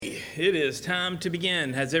it is time to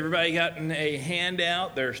begin. Has everybody gotten a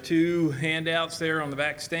handout? There's two handouts there on the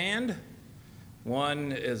back stand.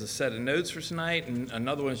 One is a set of notes for tonight, and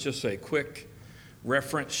another one is just a quick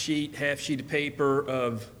reference sheet, half sheet of paper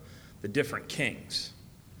of the different kings.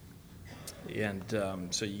 And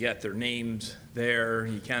so you got their names there.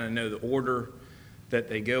 You kind of know the order that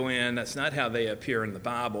they go in. That's not how they appear in the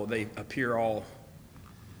Bible. They appear all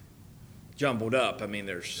jumbled up. I mean,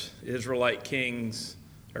 there's Israelite kings,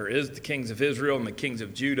 or is the kings of Israel and the kings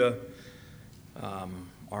of Judah.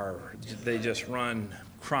 They just run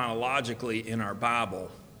chronologically in our Bible,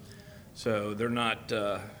 so they're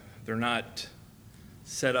not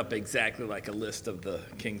set up exactly like a list of the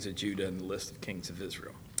kings of Judah and the list of kings of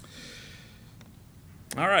Israel.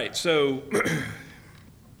 All right, so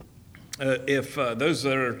if those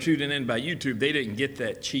that are tuning in by YouTube, they didn't get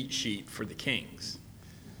that cheat sheet for the kings.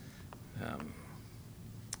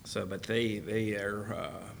 But they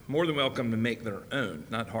are more than welcome to make their own.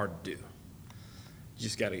 Not hard to do. You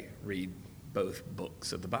just got to read both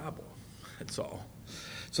books of the Bible. That's all.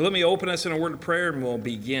 So let me open us in a word of prayer, and we'll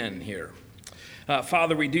begin here.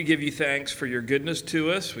 Father, we do give you thanks for your goodness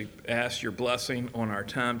to us. We ask your blessing on our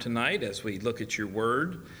time tonight as we look at your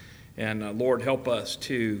word. And Lord, help us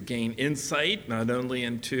to gain insight, not only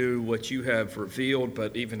into what you have revealed,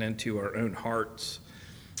 but even into our own hearts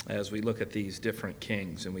as we look at these different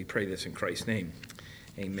kings. And we pray this in Christ's name.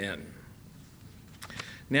 Amen.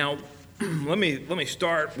 Now, let me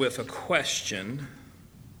start with a question.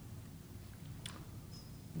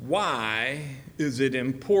 Why is it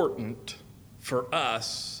important for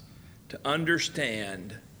us to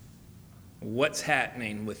understand what's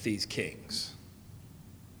happening with these kings?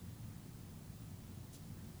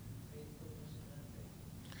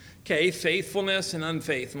 Okay, faithfulness and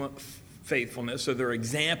unfaithfulness, so there are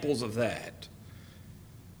examples of that.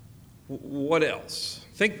 What else?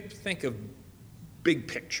 Think of big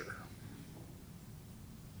picture.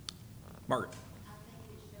 Margaret. I think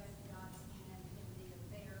it shows God's hand in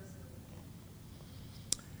the affairs of the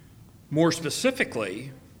people. More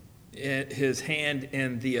specifically, his hand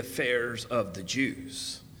in the affairs of the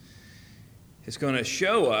Jews. It's going to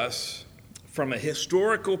show us from a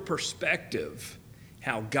historical perspective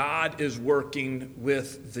how God is working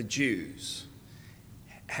with the Jews,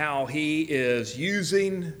 how he is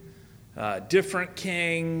using different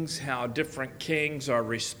kings, how different kings are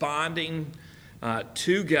responding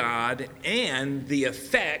to God, and the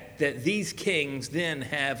effect that these kings then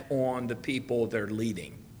have on the people they're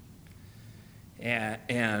leading.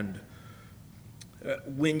 And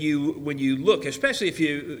when you look, especially if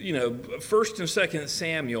you know, 1st and 2nd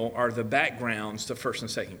Samuel are the backgrounds to 1st and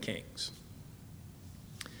 2nd Kings.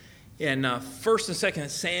 And 1st and 2nd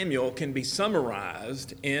Samuel can be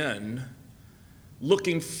summarized in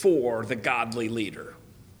looking for the godly leader.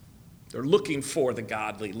 They're looking for the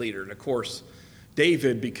godly leader. And of course,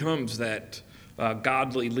 David becomes that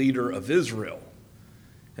godly leader of Israel.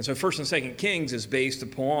 And so 1st and 2nd Kings is based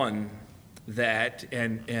upon that.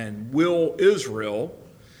 And will Israel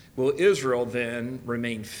then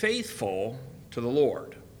remain faithful to the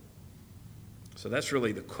Lord? So that's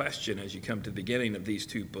really the question as you come to the beginning of these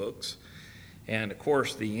two books. And of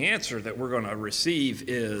course, the answer that we're going to receive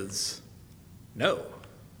is no.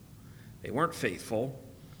 They weren't faithful.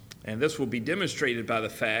 And this will be demonstrated by the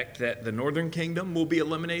fact that the northern kingdom will be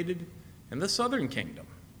eliminated and the southern kingdom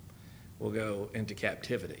will go into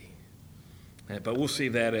captivity. But we'll see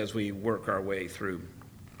that as we work our way through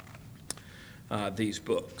these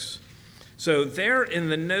books. So there in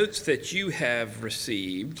the notes that you have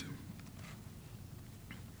received,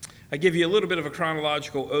 I give you a little bit of a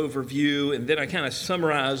chronological overview, and then I kind of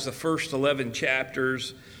summarize the first 11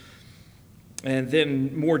 chapters, and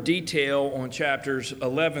then more detail on chapters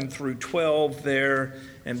 11 through 12 there.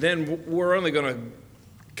 And then we're only going to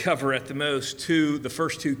cover at the most the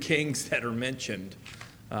first two kings that are mentioned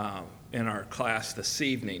in our class this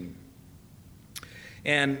evening.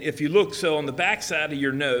 And if you look, so on the back side of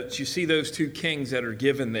your notes, you see those two kings that are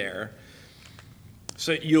given there.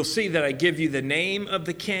 So you'll see that I give you the name of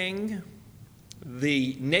the king,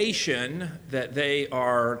 the nation that they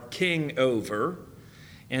are king over,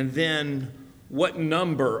 and then what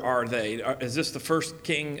number are they? Is this the first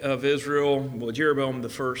king of Israel? Well, Jeroboam the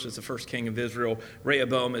first is the first king of Israel.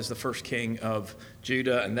 Rehoboam is the first king of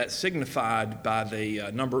Judah, and that's signified by the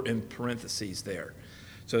number in parentheses there.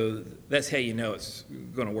 So that's how you know it's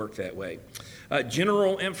going to work that way.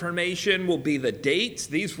 General information will be the dates.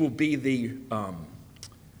 These will be the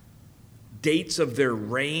dates of their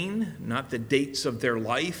reign, not the dates of their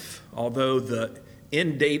life, although the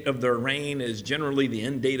end date of their reign is generally the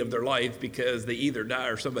end date of their life because they either die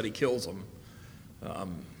or somebody kills them.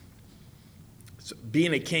 So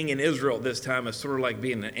being a king in Israel at this time is sort of like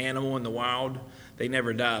being an animal in the wild. They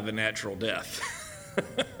never die of a natural death.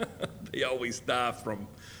 They always die from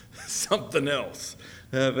something else.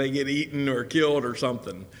 They get eaten or killed or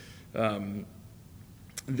something.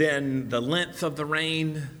 Then the length of the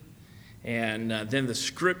reign, and then the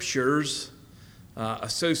scriptures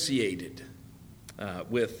associated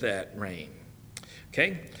with that reign.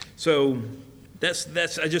 Okay, so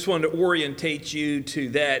that's. I just wanted to orientate you to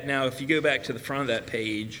that. Now, if you go back to the front of that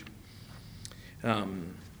page,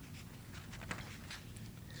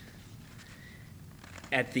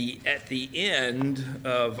 at the end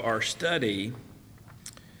of our study,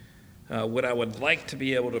 what I would like to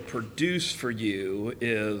be able to produce for you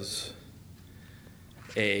is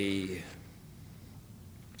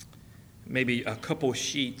maybe a couple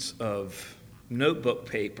sheets of notebook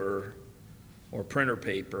paper or printer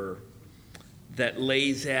paper that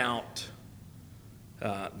lays out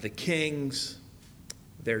the kings,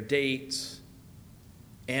 their dates,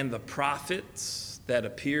 and the prophets that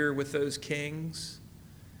appear with those kings,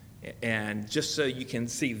 and just so you can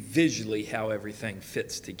see visually how everything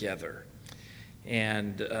fits together.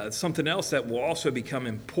 And something else that will also become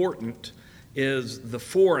important is the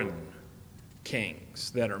foreign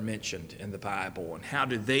kings that are mentioned in the Bible, and how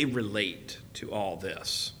do they relate to all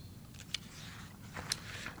this.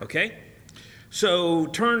 Okay? So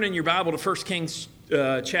turn in your Bible to 1 Kings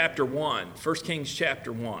chapter 1. 1 Kings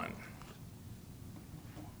chapter 1.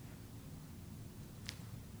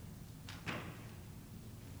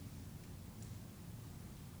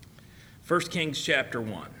 First Kings chapter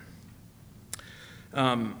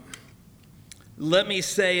 1. Let me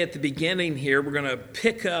say at the beginning here, we're going to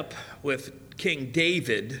pick up with King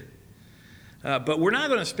David, but we're not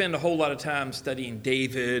going to spend a whole lot of time studying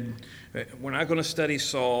David. We're not going to study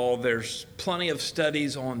Saul. There's plenty of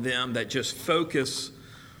studies on them that just focus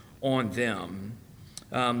on them.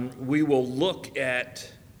 We will look at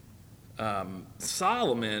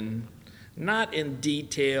Solomon, not in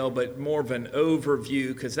detail, but more of an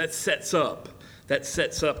overview, because that sets up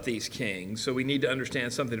these kings. So we need to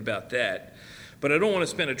understand something about that. But I don't want to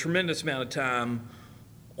spend a tremendous amount of time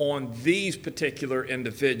on these particular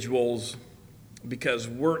individuals because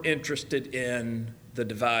we're interested in the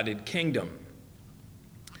divided kingdom.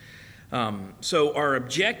 So our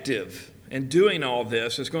objective in doing all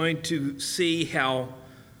this is going to see how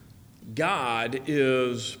God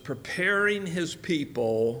is preparing his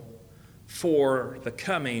people for the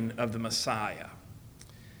coming of the Messiah.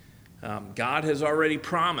 God has already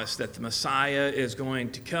promised that the Messiah is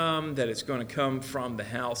going to come, that it's going to come from the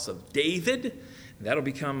house of David. That'll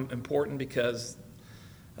become important because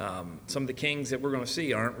some of the kings that we're going to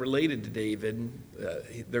see aren't related to David.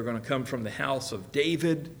 They're going to come from the house of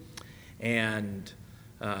David, and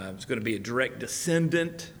it's going to be a direct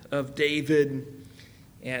descendant of David.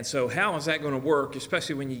 And so how is that going to work,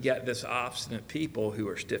 especially when you got this obstinate people who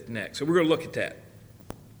are stiff-necked? So we're going to look at that.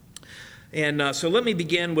 And so let me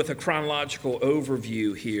begin with a chronological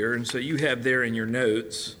overview here. And so you have there in your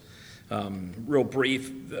notes, real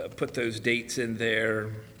brief, put those dates in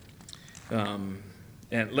there.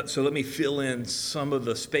 So let me fill in some of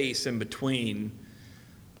the space in between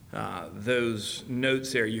those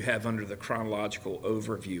notes there you have under the chronological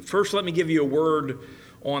overview. First, let me give you a word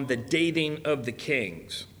on the dating of the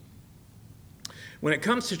kings. When it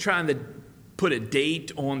comes to trying to put a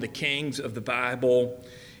date on the kings of the Bible,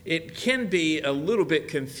 it can be a little bit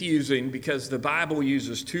confusing because the Bible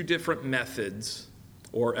uses two different methods,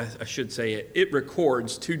 or I should say it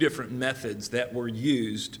records two different methods that were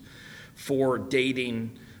used for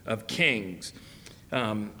dating of kings.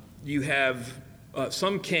 You have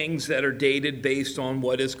some kings that are dated based on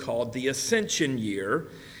what is called the Ascension year,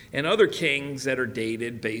 and other kings that are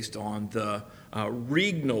dated based on the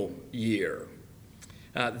regnal year.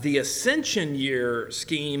 The Ascension year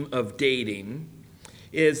scheme of dating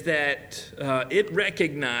is that it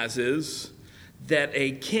recognizes that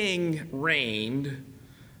a king reigned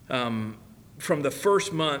from the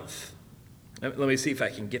first month. Let me see if I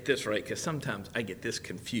can get this right, because sometimes I get this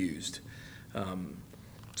confused.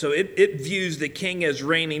 So it views the king as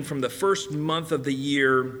reigning from the first month of the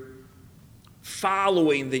year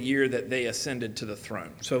following the year that they ascended to the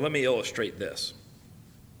throne. So let me illustrate this.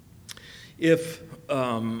 If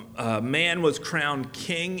a man was crowned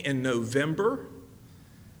king in November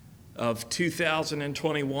of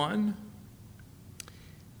 2021,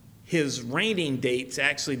 his reigning dates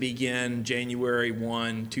actually begin January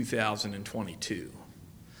 1, 2022.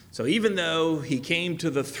 So even though he came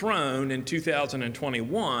to the throne in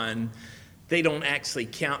 2021, they don't actually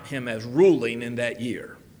count him as ruling in that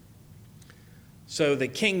year. So the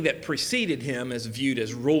king that preceded him is viewed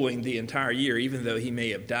as ruling the entire year, even though he may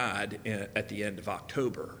have died at the end of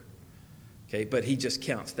October. Okay, but he just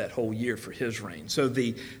counts that whole year for his reign. So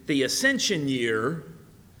the ascension year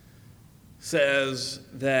says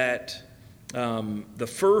that the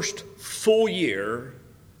first full year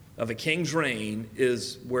of a king's reign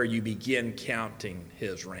is where you begin counting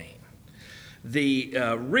his reign. The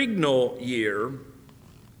regnal year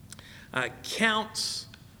counts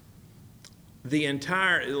the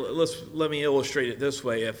entire. Let me illustrate it this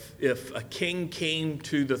way. If a king came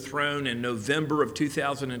to the throne in November of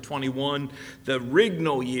 2021, the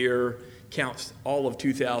regnal year counts all of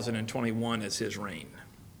 2021 as his reign.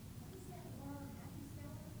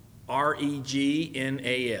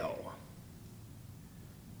 Regnal.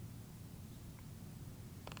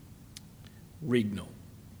 Regnal.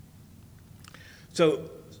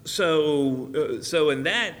 So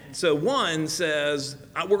one says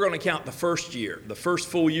we're going to count the first year, the first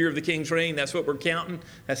full year of the king's reign. That's what we're counting.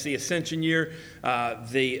 That's the ascension year.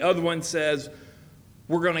 The other one says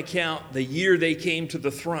we're going to count the year they came to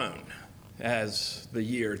the throne as the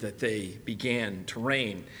year that they began to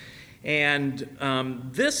reign. And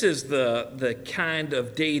this is the kind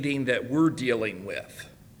of dating that we're dealing with.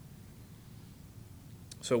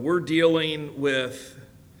 So we're dealing with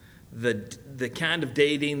the kind of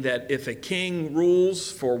dating that if a king rules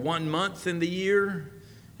for 1 month in the year,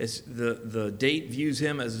 the date views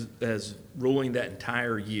him as ruling that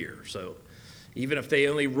entire year. So even if they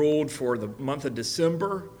only ruled for the month of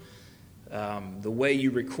December, the way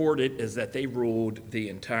you record it is that they ruled the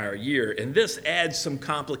entire year. And this adds some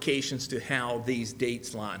complications to how these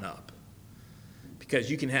dates line up. Because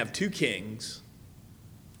you can have two kings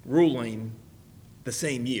ruling the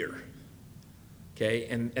same year. Okay,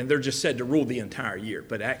 and they're just said to rule the entire year,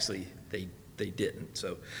 but actually they didn't.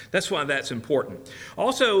 So that's why that's important.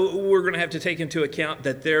 Also, we're going to have to take into account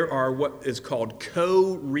that there are what is called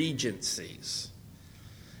co-regencies.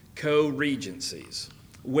 Co-regencies,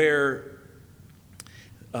 where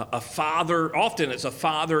often it's a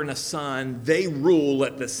father and a son, they rule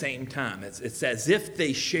at the same time. It's as if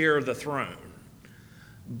they share the throne.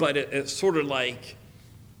 But it's sort of like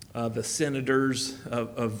the senators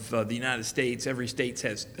of the United States. Every state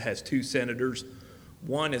has two senators.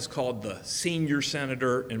 One is called the senior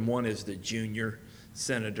senator, and one is the junior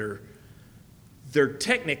senator. They're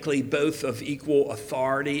technically both of equal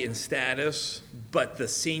authority and status, but the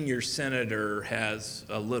senior senator has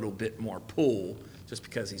a little bit more pull just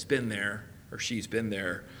because he's been there or she's been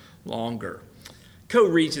there longer.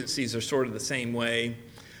 Co-regencies are sort of the same way.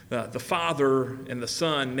 The father and the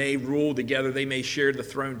son may rule together. They may share the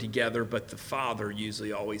throne together, but the father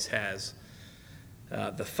usually always has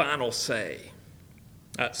the final say.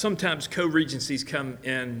 Sometimes co-regencies come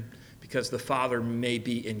in because the father may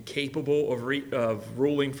be incapable of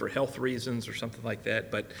ruling for health reasons or something like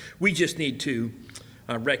that, but we just need to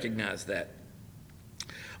recognize that.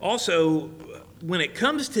 Also, when it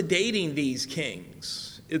comes to dating these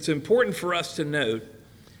kings, it's important for us to note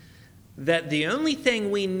that the only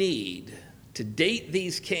thing we need to date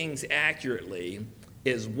these kings accurately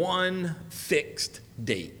is one fixed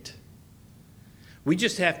date. We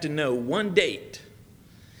just have to know one date,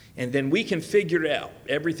 and then we can figure out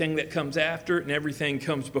everything that comes after it and everything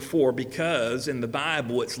comes before, because in the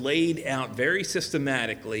Bible it's laid out very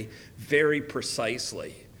systematically, very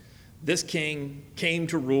precisely. This king came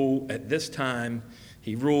to rule at this time.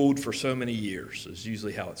 He ruled for so many years, is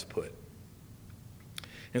usually how it's put.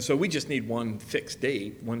 And so we just need one fixed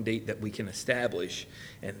date, one date that we can establish,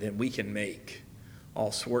 and then we can make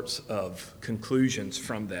all sorts of conclusions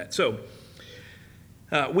from that. So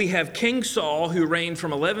we have King Saul, who reigned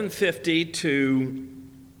from 1150 to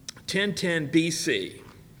 1010 BC.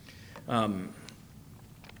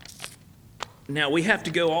 Now we have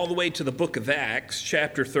to go all the way to the book of Acts,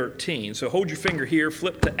 chapter 13. So hold your finger here,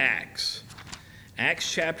 flip to Acts. Acts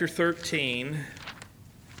chapter 13.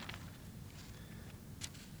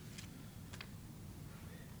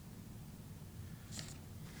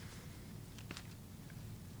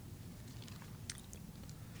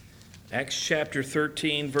 Acts chapter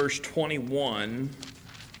 13, verse 21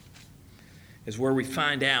 is where we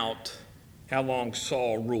find out how long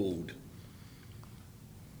Saul ruled.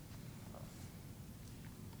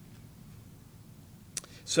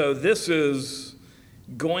 So this is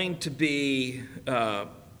going to be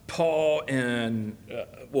Paul and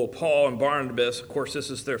Barnabas. Of course, this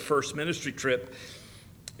is their first ministry trip,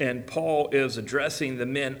 and Paul is addressing the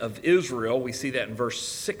men of Israel. We see that in verse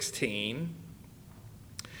 16.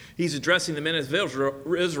 He's addressing the men of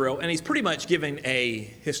Israel, and he's pretty much giving a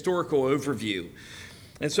historical overview.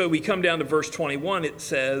 And so we come down to verse 21. It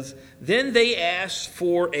says, "Then they asked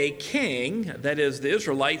for a king," that is, the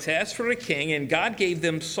Israelites asked for a king, "and God gave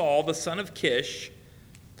them Saul, the son of Kish,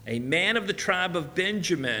 a man of the tribe of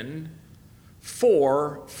Benjamin,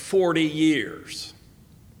 for 40 years."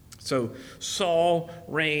 So Saul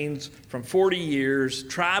reigns from 40 years,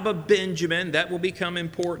 tribe of Benjamin. That will become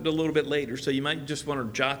important a little bit later, so you might just want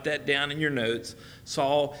to jot that down in your notes.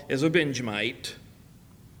 Saul is a Benjamite.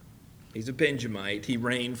 He's a Benjamite. He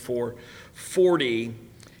reigned for 40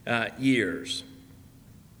 years.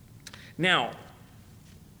 Now,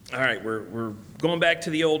 all right, we're going back to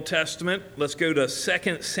the Old Testament. Let's go to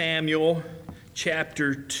 2 Samuel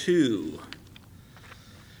chapter 2.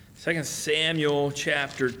 2 Samuel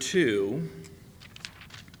chapter 2.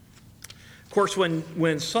 Of course,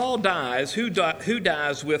 when Saul dies, who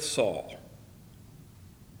dies with Saul?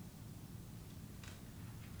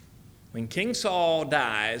 When King Saul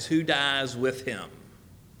dies, who dies with him?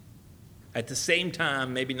 At the same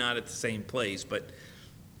time, maybe not at the same place, but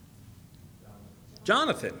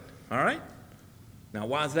Jonathan, all right? Now,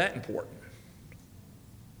 why is that important?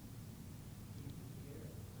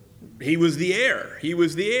 He was the heir. He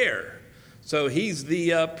was the heir. So he's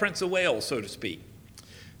the Prince of Wales, so to speak.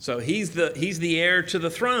 So he's the heir to the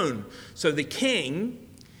throne. So the king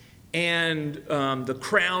and the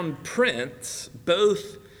crown prince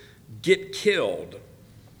both get killed.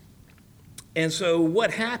 And so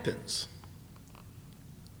what happens?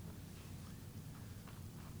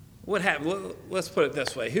 What happened? Let's put it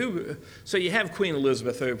this way. So you have Queen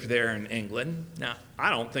Elizabeth over there in England. Now, I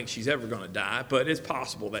don't think she's ever going to die, but it's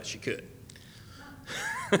possible that she could.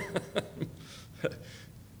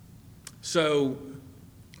 So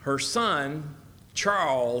her son,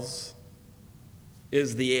 Charles,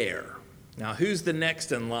 is the heir. Now, who's the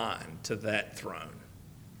next in line to that throne?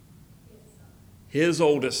 His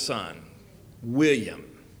oldest son, William.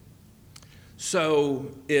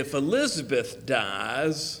 So if Elizabeth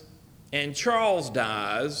dies and Charles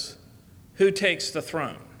dies, who takes the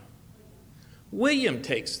throne? William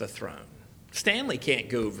takes the throne. Stanley can't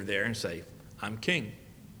go over there and say, "I'm king."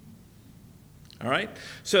 All right?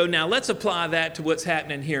 So now let's apply that to what's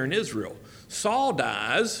happening here in Israel. Saul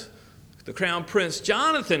dies. The crown prince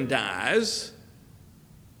Jonathan dies.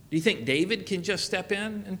 Do you think David can just step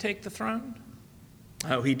in and take the throne?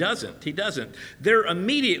 Oh, he doesn't. He doesn't. They're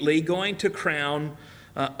immediately going to crown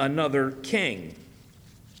another king.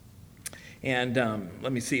 And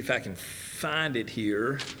let me see if I can find it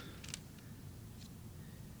here,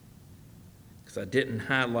 because I didn't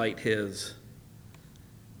highlight his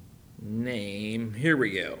name. Here we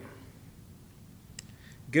go.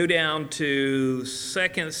 Go down to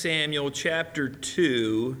 2 Samuel chapter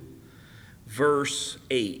 2, verse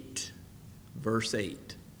 8. Verse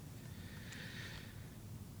 8.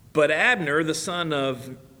 But Abner, the son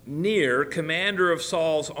of Ner, commander of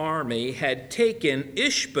Saul's army, had taken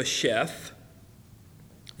Ishbosheth,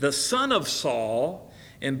 the son of Saul,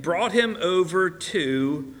 and brought him over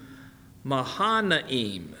to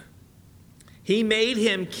Mahanaim. He made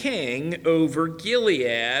him king over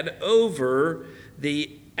Gilead, over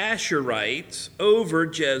the Asherites, over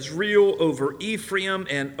Jezreel, over Ephraim,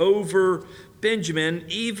 and over Benjamin,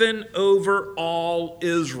 even over all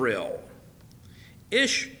Israel.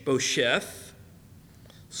 Ishbosheth,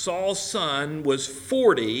 Saul's son, was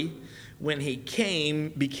 40 when he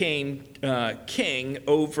became king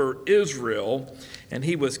over Israel, and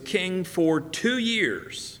he was king for 2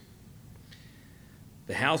 years.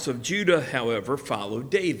 The house of Judah, however, followed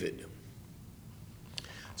David.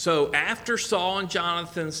 So after Saul and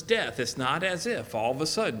Jonathan's death, it's not as if all of a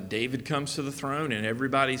sudden David comes to the throne and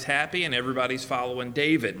everybody's happy and everybody's following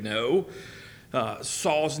David. No.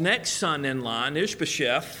 Saul's next son in line,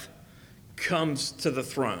 Ishbosheth, comes to the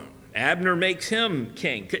throne. Abner makes him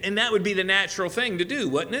king. And that would be the natural thing to do,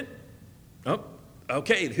 wouldn't it? Oh,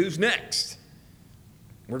 okay, who's next?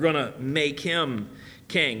 We're going to make him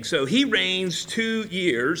king. So he reigns 2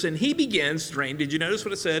 years, and he begins to reign. Did you notice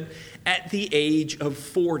what it said? At the age of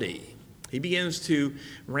 40. He begins to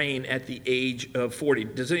reign at the age of 40.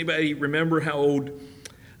 Does anybody remember how old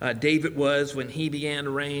David was when he began to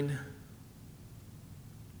reign?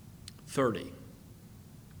 30.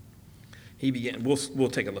 He began. We'll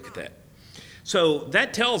take a look at that. So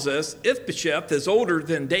that tells us Ishbosheth is older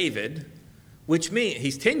than David, which means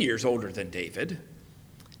he's 10 years older than David.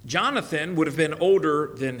 Jonathan would have been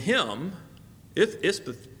older than him.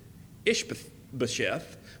 Ishbosheth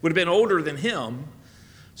would have been older than him.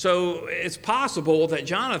 So it's possible that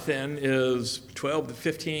Jonathan is 12 to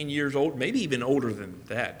 15 years old, maybe even older than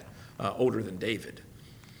that, older than David.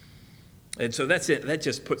 And so that's it. That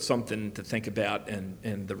just puts something to think about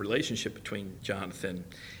in the relationship between Jonathan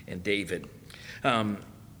and David.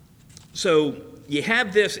 So you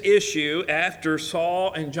have this issue after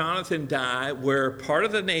Saul and Jonathan die where part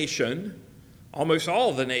of the nation, almost all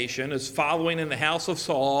of the nation, is following in the house of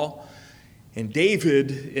Saul, and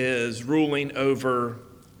David is ruling over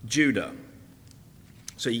Judah.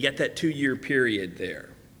 So you get that 2-year period there.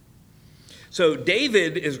 So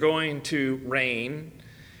David is going to reign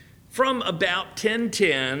from about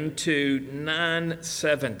 1010 to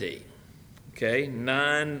 970. Okay,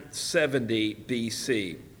 970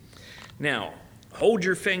 BC. Now, hold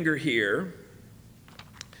your finger here.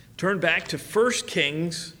 Turn back to 1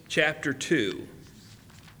 Kings chapter 2.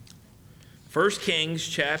 1 Kings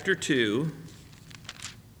chapter 2.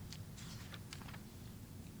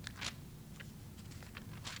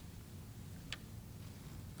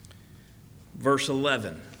 Verse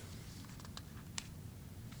 11.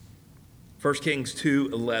 1 Kings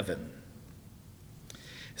 2:11. It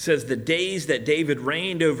says, the days that David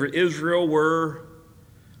reigned over Israel were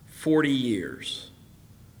 40 years.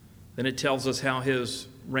 Then it tells us how his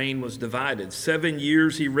reign was divided. 7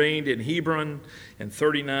 years he reigned in Hebron, and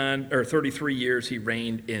 33 years he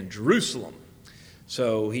reigned in Jerusalem.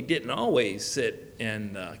 So he didn't always sit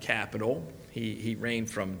in the capital. He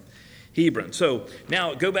reigned from Hebron. So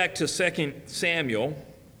now go back to 2 Samuel,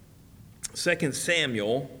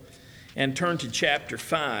 and turn to chapter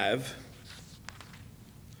 5.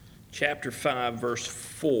 Chapter 5, verse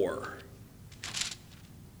 4.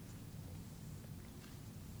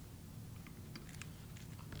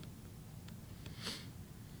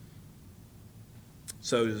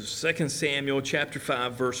 So 2 Samuel chapter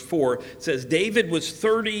 5, verse 4 says, David was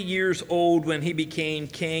 30 years old when he became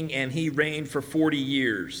king, and he reigned for 40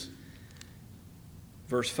 years.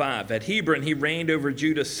 Verse 5, at Hebron he reigned over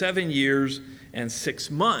Judah 7 years and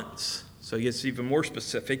 6 months. So he gets even more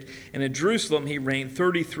specific. And in Jerusalem he reigned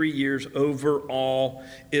 33 years over all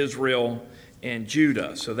Israel and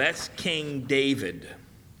Judah. So that's King David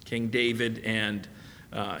and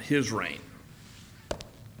his reign.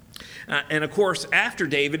 And of course, after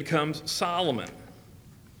David comes Solomon.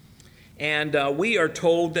 And we are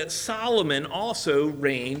told that Solomon also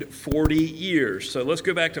reigned 40 years. So let's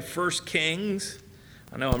go back to 1 Kings.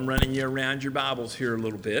 I know I'm running you around your Bibles here a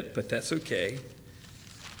little bit, but that's okay.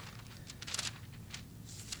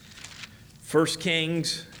 1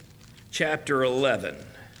 Kings chapter 11.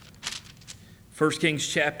 1 Kings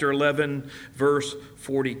chapter 11, verse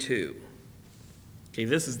 42. Okay,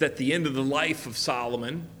 this is at the end of the life of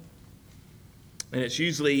Solomon. And it's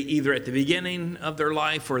usually either at the beginning of their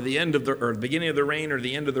life or the beginning of their reign or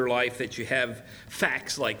the end of their life that you have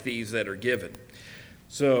facts like these that are given.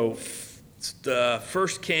 So 1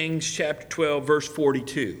 Kings chapter 12, verse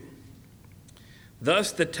 42.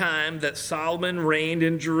 Thus the time that Solomon reigned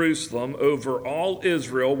in Jerusalem over all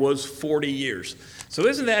Israel was 40 years. So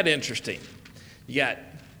isn't that interesting? You got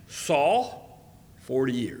Saul,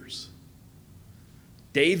 40 years.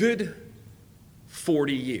 David,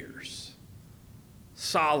 40 years.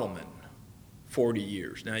 Solomon, 40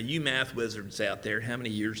 years. Now, you math wizards out there, how many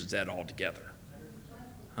years is that altogether?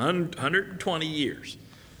 120 years.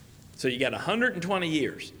 So you got 120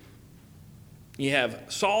 years. You have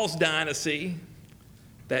Saul's dynasty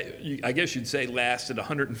that I guess you'd say lasted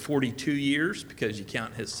 142 years because you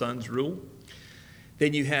count his son's rule.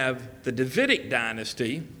 Then you have the Davidic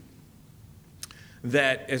dynasty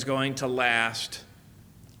that is going to last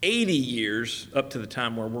 80 years up to the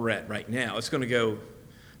time where we're at right now. It's going to go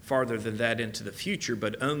farther than that into the future,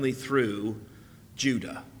 but only through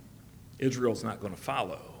Judah. Israel's not going to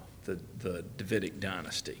follow the Davidic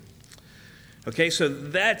dynasty. Okay, so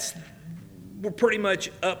we're pretty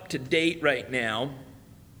much up to date right now.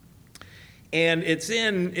 And it's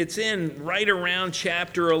in right around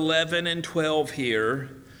chapter 11 and 12 here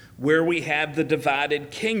where we have the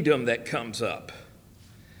divided kingdom that comes up.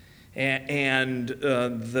 And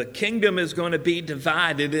the kingdom is going to be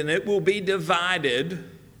divided, and it will be divided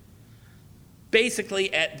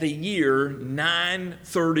basically at the year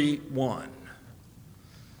 931.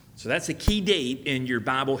 So that's a key date in your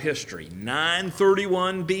Bible history.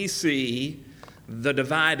 931 BC, the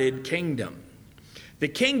divided kingdom. The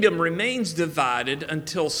kingdom remains divided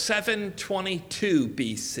until 722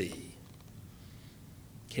 BC.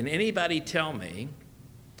 Can anybody tell me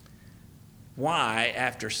why,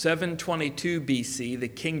 after 722 BC, the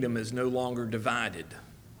kingdom is no longer divided?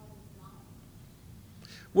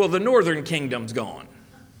 Well, the northern kingdom's gone.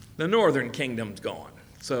 The northern kingdom's gone.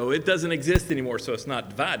 So it doesn't exist anymore, so it's not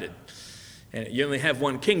divided. And you only have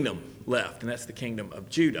one kingdom left, and that's the kingdom of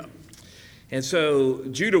Judah. And so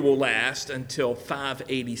Judah will last until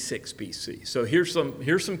 586 BC. So here's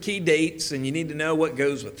some key dates, and you need to know what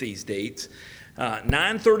goes with these dates.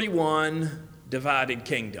 931, divided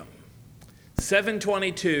kingdom.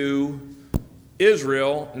 722,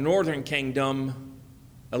 Israel, northern kingdom,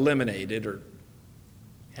 eliminated, or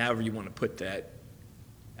however you want to put that,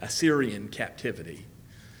 Assyrian captivity.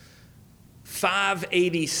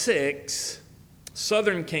 586,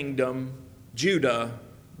 southern kingdom, Judah,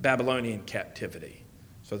 Babylonian captivity.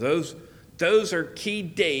 So those are key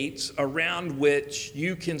dates around which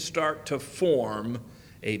you can start to form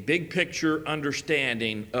a big picture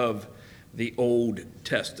understanding of the Old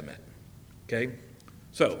Testament. Okay?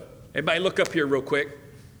 So, everybody look up here real quick.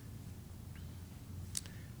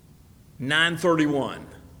 931,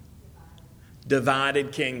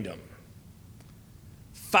 divided kingdom.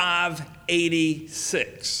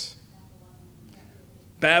 586,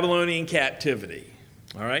 Babylonian captivity.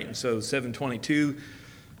 All right, and so 722,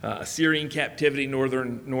 Assyrian captivity,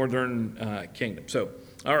 northern kingdom. So,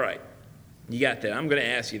 all right, you got that. I'm going to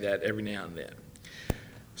ask you that every now and then.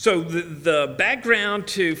 So the background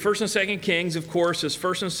to 1st and 2nd Kings, of course, is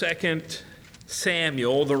 1st and 2nd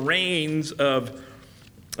Samuel, the reigns of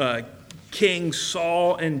King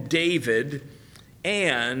Saul and David,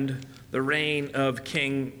 and the reign of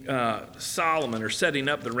King Solomon, or setting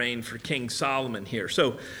up the reign for King Solomon here.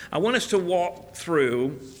 So I want us to walk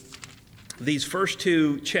through these first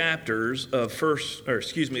two chapters of first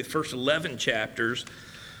 11 chapters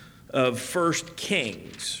of 1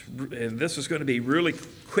 Kings. And this is going to be really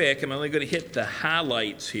quick. I'm only going to hit the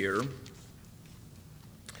highlights here.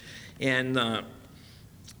 And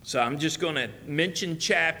so I'm just going to mention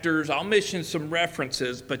chapters. I'll mention some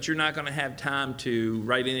references, but you're not going to have time to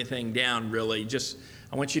write anything down, really.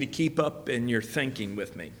 I want you to keep up in your thinking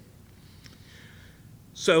with me.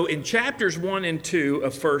 So in chapters 1 and 2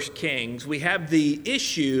 of 1 Kings, we have the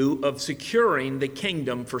issue of securing the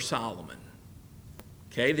kingdom for Solomon.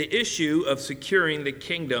 Okay, the issue of securing the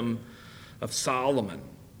kingdom of Solomon.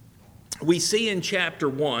 We see in chapter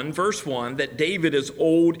 1, verse 1, that David is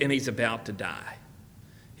old and he's about to die.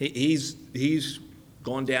 He's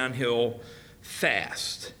gone downhill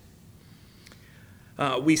fast.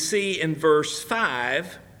 We see in verse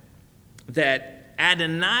 5 that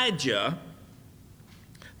Adonijah,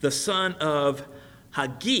 the son of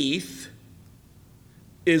Haggith,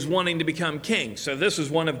 is wanting to become king. So this is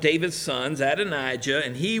one of David's sons, Adonijah,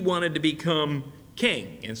 and he wanted to become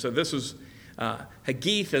king. And so this is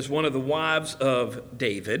Haggith as one of the wives of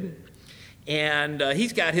David. And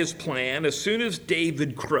he's got his plan. As soon as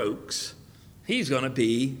David croaks, he's going to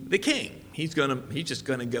be the king. He's just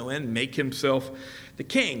going to go in and make himself the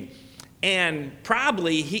king. And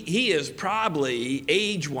probably, he is probably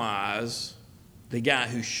age-wise the guy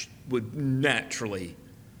who would naturally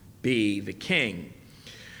be the king.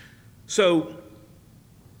 So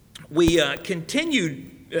we continue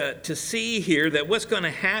to see here that what's going to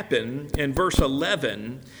happen in verse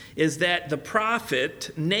 11 is that the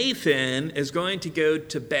prophet Nathan is going to go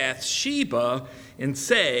to Bathsheba and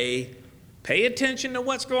say, pay attention to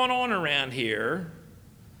what's going on around here.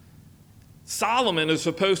 Solomon is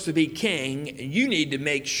supposed to be king, and you need to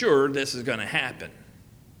make sure this is going to happen.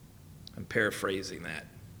 I'm paraphrasing that.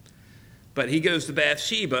 But he goes to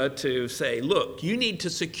Bathsheba to say, look, you need to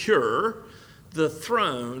secure the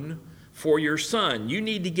throne for your son. You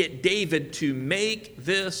need to get David to make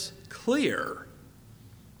this clear.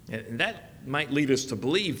 And that might lead us to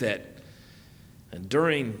believe that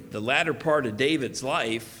during the latter part of David's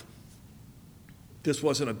life, this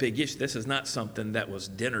wasn't a big issue. This is not something that was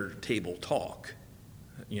dinner table talk.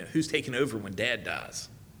 You know, who's taking over when dad dies?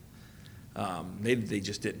 Maybe they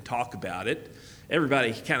just didn't talk about it.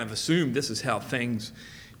 Everybody kind of assumed this is how things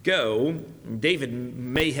go. David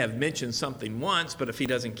may have mentioned something once, but if he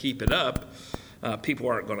doesn't keep it up, people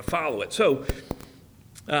aren't going to follow it. So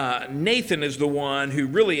Nathan is the one who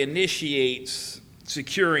really initiates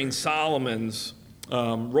securing Solomon's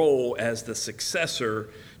role as the successor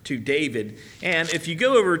to David. And if you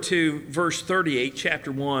go over to verse 38,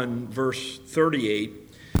 chapter 1, verse 38,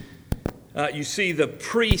 you see the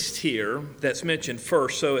priest here that's mentioned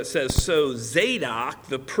first. So it says, so Zadok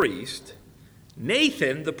the priest,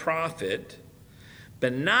 Nathan the prophet,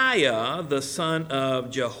 Benaiah the son of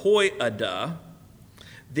Jehoiada,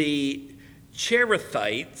 the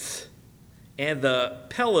Cherethites and the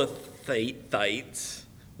Pelethites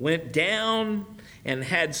went down and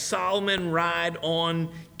had Solomon ride on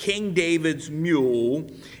King David's mule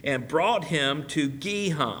and brought him to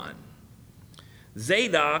Gihon.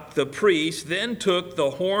 Zadok the priest then took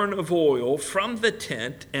the horn of oil from the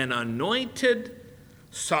tent and anointed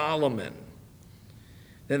Solomon.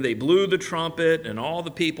 Then they blew the trumpet, and all the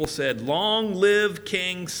people said, "Long live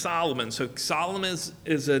King Solomon." So Solomon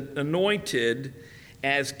is anointed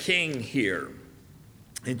as king here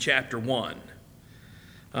in chapter 1.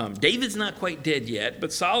 David's not quite dead yet,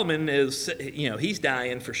 but Solomon is, he's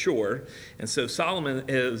dying for sure. And so Solomon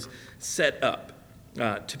is set up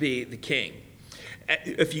to be the king.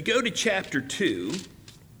 If you go to chapter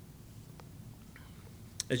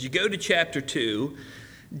 2,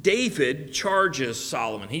 David charges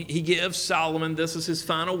Solomon. He gives Solomon, this is his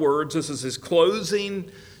final words, this is his closing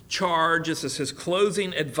charge, this is his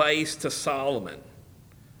closing advice to Solomon.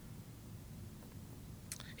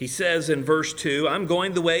 He says in verse 2, "I'm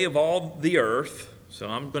going the way of all the earth," so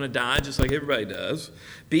I'm going to die just like everybody does.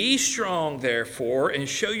 "Be strong, therefore, and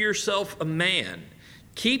show yourself a man.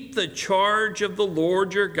 Keep the charge of the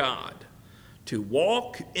Lord your God, to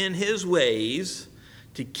walk in his ways,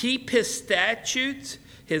 to keep his statutes,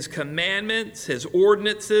 his commandments, his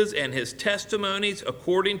ordinances, and his testimonies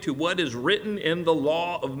according to what is written in the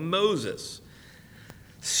law of Moses,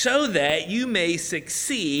 so that you may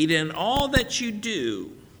succeed in all that you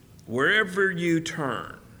do, wherever you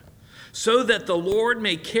turn, so that the Lord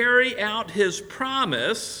may carry out his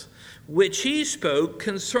promise, which he spoke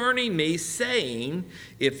concerning me, saying,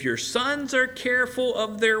 if your sons are careful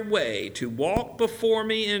of their way to walk before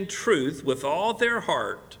me in truth with all their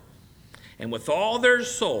heart and with all their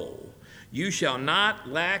soul, you shall not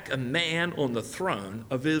lack a man on the throne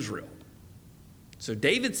of Israel." So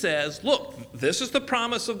David says, look, this is the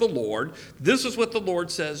promise of the Lord. This is what the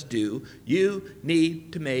Lord says do. You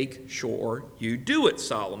need to make sure you do it,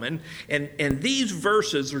 Solomon. And these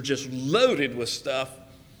verses are just loaded with stuff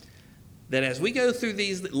that as we go through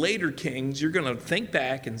these later kings, you're going to think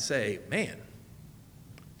back and say, man,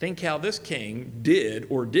 think how this king did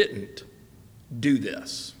or didn't do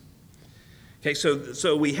this. Okay,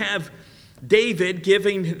 so we have David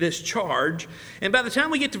giving this charge, and by the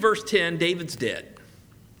time we get to verse 10, David's dead.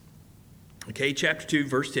 Okay, chapter 2,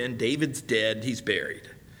 verse 10, David's dead, he's buried.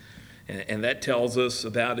 And that tells us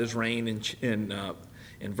about his reign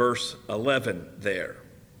in verse 11 there.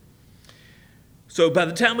 So by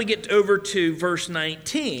the time we get over to verse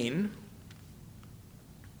 19,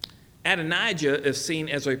 Adonijah is seen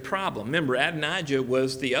as a problem. Remember, Adonijah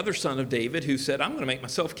was the other son of David who said, I'm going to make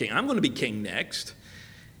myself king. I'm going to be king next.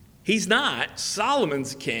 He's not.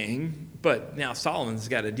 Solomon's king, but now Solomon's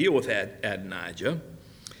got to deal with Adonijah.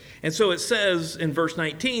 And so it says in verse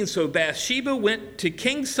 19, so Bathsheba went to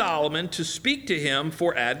King Solomon to speak to him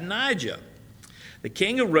for Adonijah. The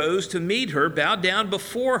king arose to meet her, bowed down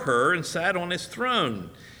before her, and sat on his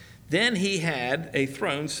throne. Then he had a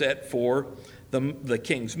throne set for the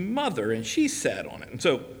king's mother, and she sat on it. And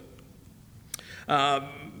so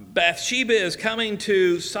Bathsheba is coming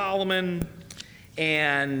to Solomon,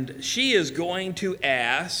 and she is going to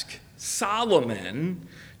ask Solomon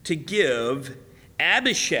to give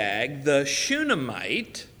Abishag the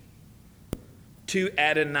Shunammite to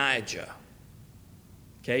Adonijah.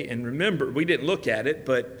 Okay, and remember, we didn't look at it,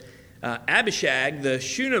 but Abishag the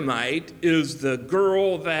Shunammite is the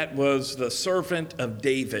girl that was the servant of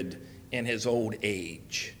David in his old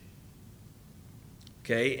age.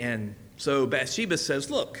 Okay, and so Bathsheba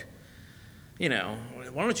says, look, why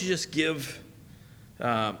don't you just give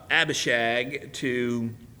Abishag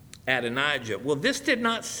to Adonijah? Well, this did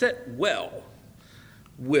not sit well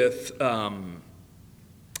with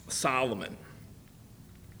Solomon.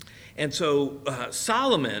 And so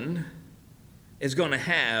Solomon is going to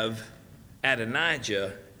have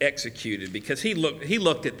Adonijah executed because he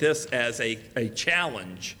looked at this as a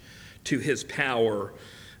challenge to his power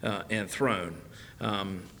and throne.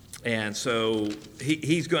 And so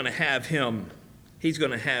he's going to have him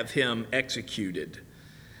executed.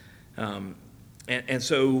 And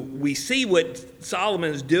so we see what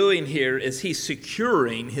Solomon's doing here is he's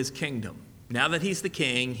securing his kingdom. Now that he's the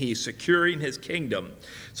king, he's securing his kingdom.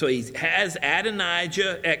 So he has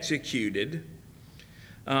Adonijah executed.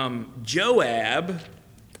 Joab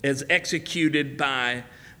is executed by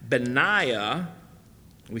Benaiah.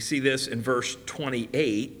 We see this in verse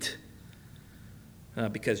 28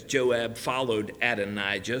 because Joab followed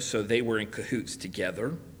Adonijah, so they were in cahoots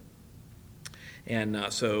together.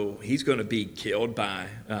 And so he's going to be killed by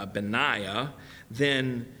Benaiah.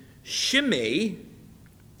 Then Shimei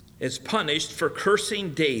is punished for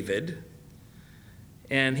cursing David,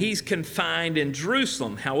 and he's confined in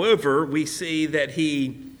Jerusalem. However, we see that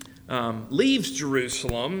he leaves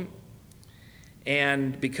Jerusalem,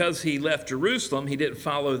 and because he left Jerusalem, he didn't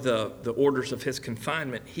follow the orders of his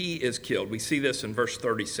confinement. He is killed. We see this in verse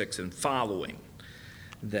 36 and following,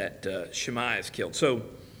 that Shimei is killed. So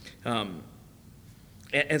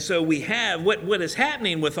And so we have, what is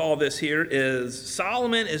happening with all this here is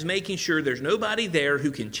Solomon is making sure there's nobody there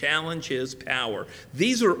who can challenge his power.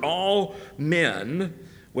 These are all men,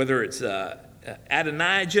 whether it's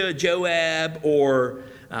Adonijah, Joab, or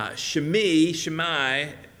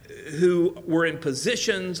Shimei, who were in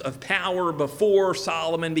positions of power before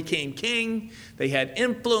Solomon became king. They had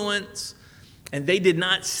influence, and they did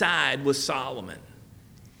not side with Solomon.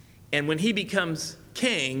 And when he becomes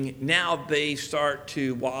king, now they start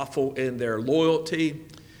to waffle in their loyalty.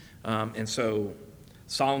 And so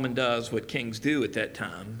Solomon does what kings do at that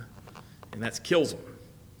time, and that kills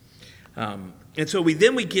them. And so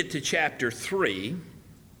we get to chapter 3.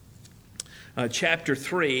 Chapter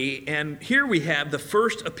 3, and here we have the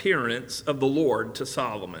first appearance of the Lord to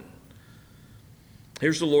Solomon.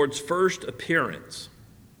 Here's the Lord's first appearance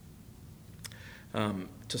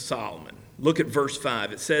to Solomon. Look at verse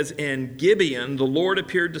 5. It says, "In Gibeon, the Lord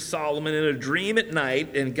appeared to Solomon in a dream at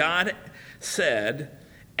night, and God said,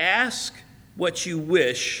 'Ask what you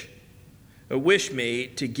wish me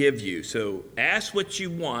to give you.'" So ask what you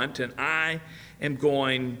want, and I am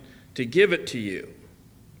going to give it to you.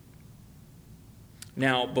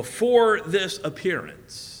 Now, before this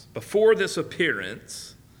appearance,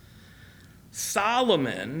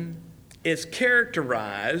 Solomon is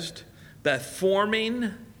characterized by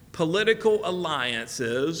forming political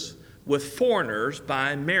alliances with foreigners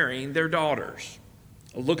by marrying their daughters.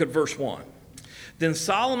 Look at verse 1. "Then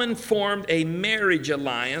Solomon formed a marriage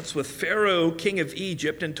alliance with Pharaoh, king of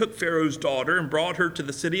Egypt, and took Pharaoh's daughter and brought her to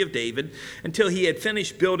the city of David until he had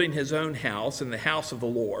finished building his own house and the house of the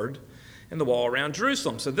Lord and the wall around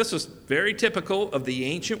Jerusalem." So this is very typical of the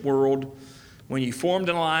ancient world. When you formed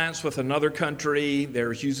an alliance with another country,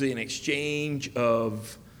 there's usually an exchange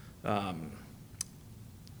of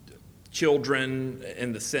children,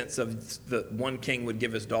 in the sense of the one king would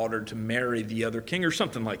give his daughter to marry the other king, or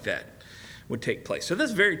something like that would take place. So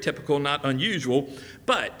that's very typical, not unusual.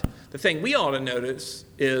 But the thing we ought to notice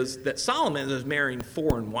is that Solomon is marrying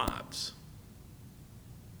foreign wives.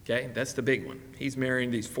 Okay, that's the big one. He's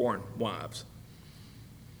marrying these foreign wives.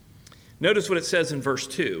 Notice what it says in verse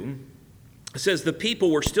 2. It says, "The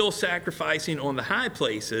people were still sacrificing on the high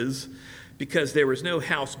places because there was no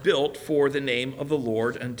house built for the name of the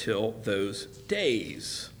Lord until those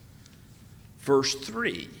days." Verse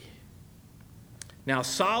 3. "Now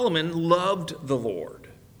Solomon loved the Lord,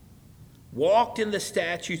 walked in the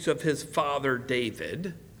statutes of his father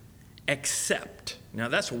David, except," now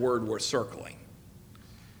that's a word worth circling.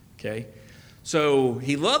 Okay, so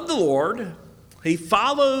he loved the Lord, he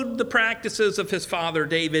followed the practices of his father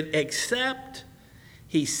David, except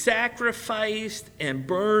he sacrificed and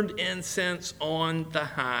burned incense on the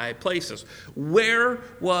high places. Where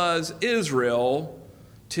was Israel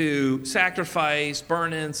to sacrifice,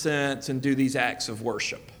 burn incense, and do these acts of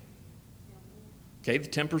worship? Okay, the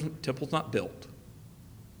temple's not built.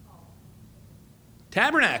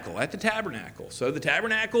 Tabernacle, at the tabernacle. So the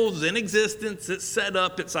tabernacle is in existence, it's set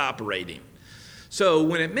up, it's operating. So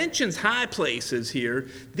when it mentions high places here,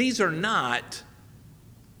 these are not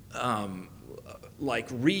like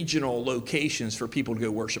regional locations for people to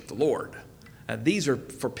go worship the Lord. These are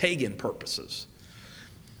for pagan purposes.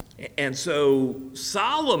 And so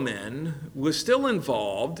Solomon was still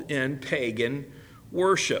involved in pagan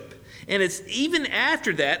worship. And it's even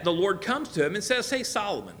after that, the Lord comes to him and says, "Hey,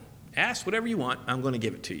 Solomon, ask whatever you want, I'm going to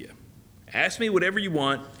give it to you. Ask me whatever you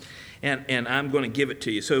want, and I'm going to give it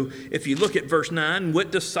to you." So if you look at verse 9,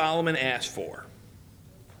 what does Solomon ask for?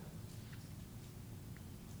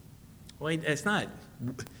 Well, it's not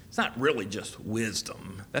really just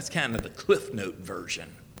wisdom. That's kind of the Cliff Note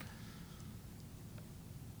version.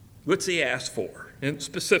 What's he asked for? And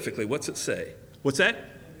specifically, what's it say? What's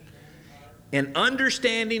that? An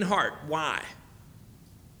understanding heart. Why?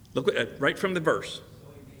 Look right from the verse.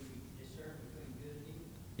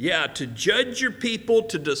 Yeah, to judge your people,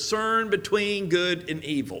 to discern between good and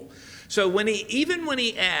evil. So when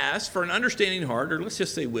he asked for an understanding heart, or let's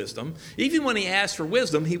just say wisdom, even when he asked for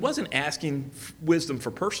wisdom, he wasn't asking wisdom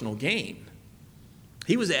for personal gain.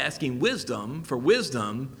 He was asking wisdom for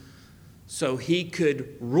wisdom so he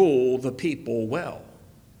could rule the people well.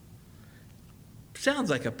 Sounds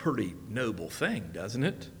like a pretty noble thing, doesn't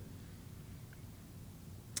it?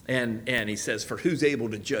 And he says, "For who's able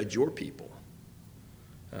to judge your people?"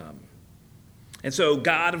 And so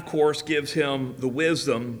God, of course, gives him the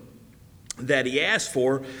wisdom that he asked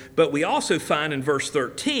for, but we also find in verse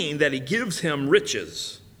 13 that he gives him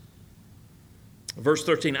riches. Verse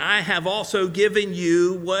 13, "I have also given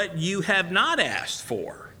you what you have not asked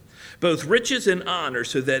for, both riches and honor,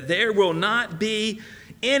 so that there will not be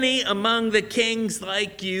any among the kings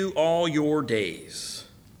like you all your days."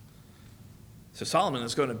 So Solomon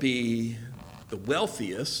is going to be the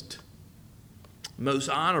wealthiest, most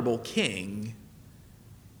honorable king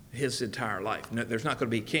his entire life. No, there's not going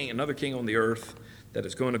to be another king on the earth that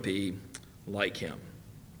is going to be like him.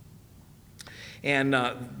 And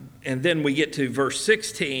then we get to verse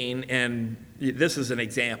 16, and this is an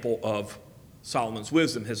example of Solomon's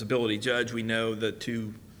wisdom, his ability to judge. We know the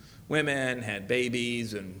two women had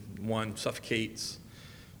babies, and one was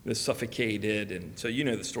suffocated, and so you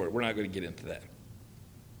know the story. We're not going to get into that.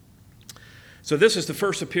 So this is the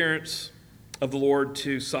first appearance of the Lord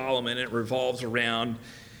to Solomon. It revolves around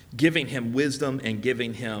giving him wisdom and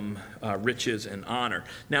giving him riches and honor.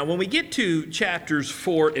 Now, when we get to chapters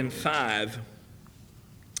 4 and 5,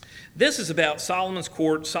 this is about Solomon's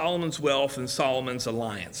court, Solomon's wealth, and Solomon's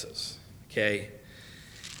alliances. Okay?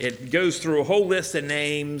 It goes through a whole list of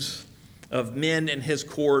names of men in his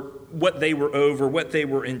court, what they were over, what they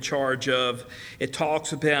were in charge of. It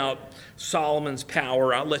talks about Solomon's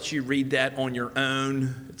power. I'll let you read that on your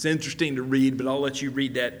own. It's interesting to read, but I'll let you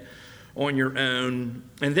read that on your own.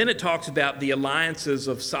 And then it talks about the alliances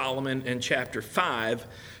of Solomon in chapter 5,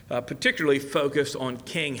 particularly focused on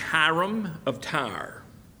King Hiram of Tyre.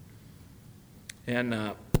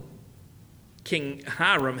 And King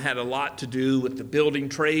Hiram had a lot to do with the building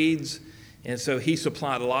trades, and so he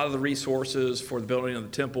supplied a lot of the resources for the building of the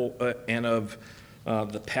temple and of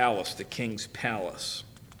the palace, the king's palace.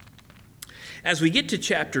 As we get to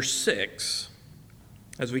chapter 6,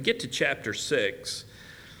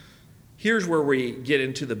 here's where we get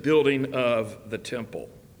into the building of the temple,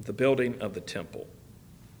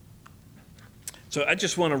 So I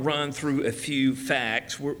just want to run through a few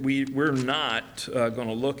facts. We're not going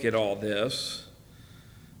to look at all this.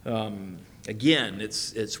 Again,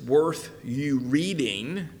 it's worth you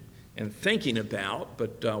reading and thinking about,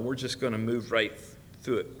 but we're just going to move right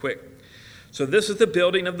through it quick. So this is the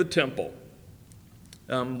building of the temple.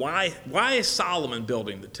 Why is Solomon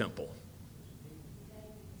building the temple?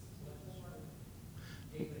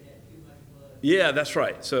 Yeah, that's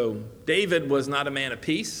right. So David was not a man of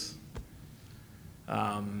peace.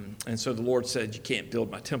 And so the Lord said, you can't build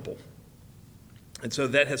my temple. And so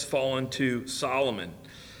that has fallen to Solomon.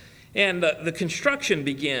 And the construction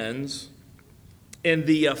begins in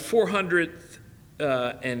the 400th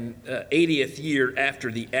and 80th year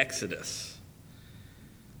after the Exodus.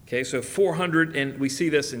 Okay, so 400, and we see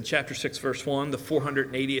this in chapter 6, verse 1, the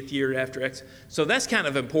 480th year after Exodus. So that's kind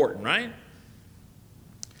of important, right?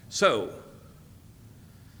 So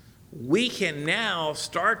we can now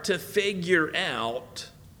start to figure out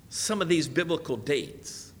some of these biblical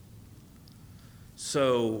dates.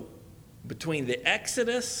 So between the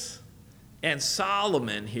Exodus and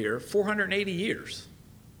Solomon here, 480 years.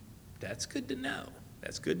 That's good to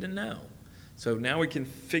know. So now we can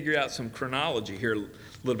figure out some chronology here a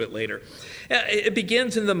little bit later. It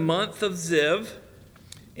begins in the month of Ziv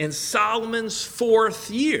in Solomon's 4th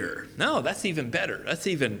year. No, that's even better. That's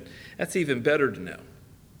even better to know.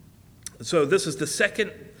 So this is the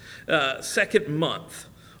second month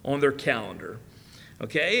on their calendar.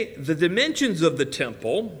 Okay, the dimensions of the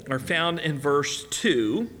temple are found in verse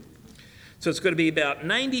 2. So it's going to be about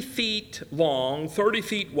 90 feet long, 30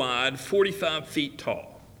 feet wide, 45 feet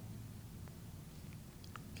tall.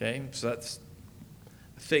 Okay, so that's,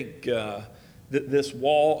 I think this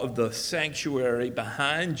wall of the sanctuary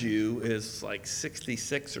behind you is like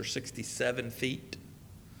 66 or 67 feet,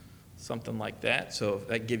 something like that. So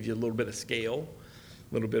that gives you a little bit of scale,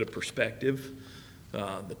 a little bit of perspective.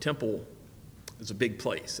 The temple is a big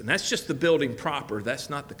place, and that's just the building proper. That's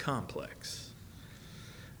not the complex.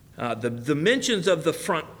 The dimensions of the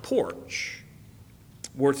front porch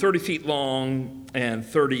were 30 feet long and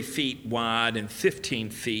 30 feet wide and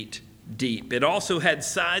 15 feet deep. It also had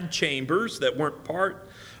side chambers that weren't part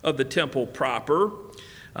of the temple proper.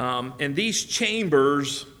 And these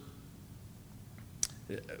chambers,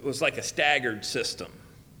 it was like a staggered system.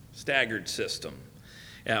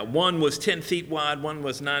 One was 10 feet wide, one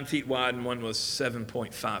was 9 feet wide, and one was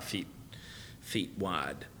 7.5 feet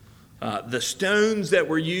wide. The stones that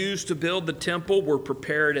were used to build the temple were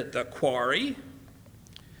prepared at the quarry,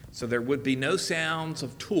 so there would be no sounds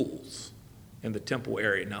of tools in the temple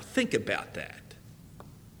area. Now think about that.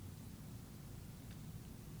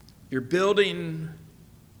 You're building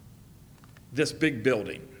this big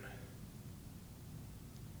building.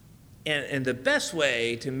 And the best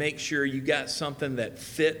way to make sure you got something that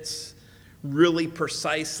fits really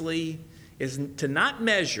precisely is to not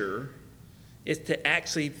measure, is to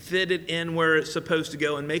actually fit it in where it's supposed to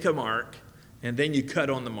go and make a mark, and then you cut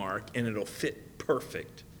on the mark, and it'll fit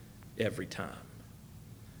perfect every time.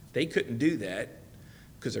 They couldn't do that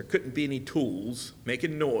because there couldn't be any tools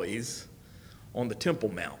making noise on the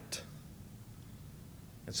Temple Mount.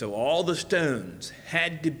 And so all the stones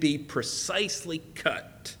had to be precisely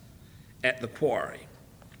cut at the quarry.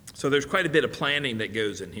 So there's quite a bit of planning that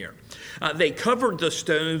goes in here. They covered the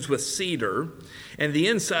stones with cedar, and the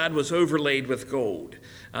inside was overlaid with gold.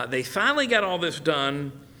 They finally got all this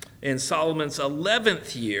done in Solomon's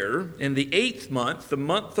 11th year, in the 8th month, the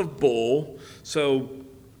month of Bul. So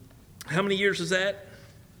how many years is that?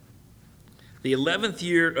 The 11th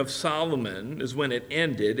year of Solomon is when it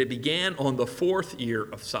ended. It began on the 4th year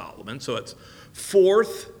of Solomon. So it's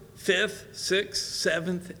 4th, 5th, 6th,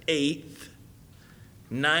 7th, 8th,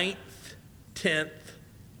 9th, 10th,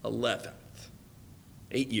 11th.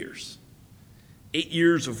 8 years. 8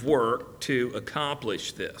 years of work to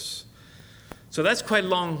accomplish this. So that's quite a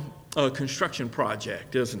long construction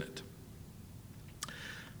project, isn't it?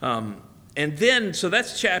 And then, so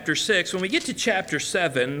that's chapter 6. When we get to chapter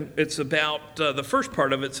 7, it's about, the first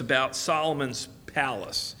part of it's about Solomon's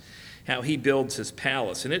palace, how he builds his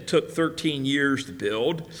palace. And it took 13 years to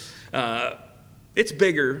build. It's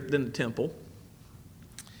bigger than the temple.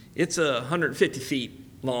 It's 150 feet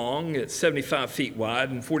long, it's 75 feet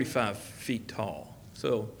wide, and 45 feet tall.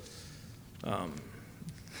 So,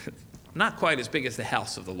 not quite as big as the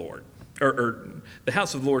house of the Lord. Or the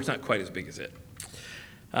house of the Lord's not quite as big as it.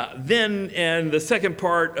 Then, in the second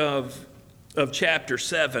part of chapter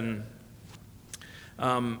 7,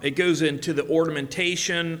 it goes into the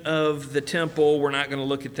ornamentation of the temple. We're not going to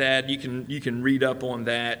look at that. You can read up on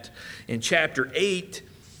that. In chapter 8,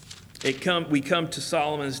 we come to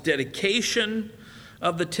Solomon's dedication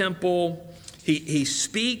of the temple. He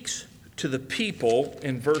speaks to the people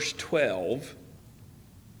in verse 12.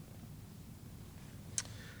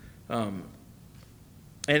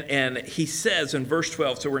 And he says in verse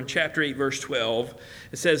 12, so we're in chapter 8, verse 12,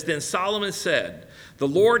 it says, "Then Solomon said, 'The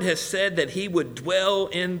Lord has said that he would dwell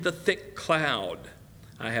in the thick cloud.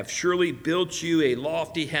 I have surely built you a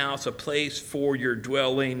lofty house, a place for your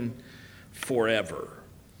dwelling forever.'"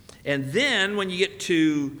 And then when you get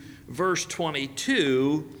to verse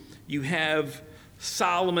 22, you have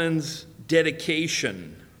Solomon's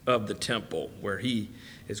dedication of the temple, where he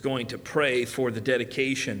is going to pray for the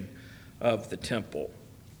dedication of the temple.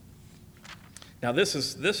 Now, this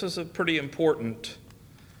is a pretty important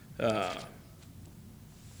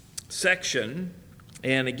section.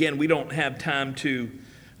 And again, we don't have time to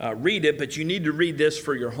read it, but you need to read this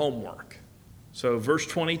for your homework. So verse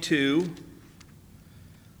 22,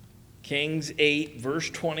 Kings 8, verse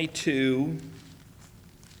 22,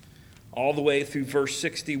 all the way through verse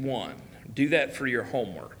 61. Do that for your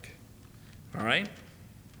homework. All right?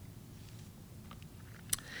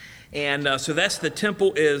 And so that's the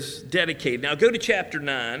temple is dedicated. Now go to chapter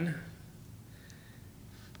 9.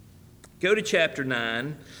 Go to chapter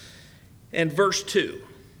 9 and verse 2.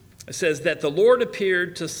 It says that the Lord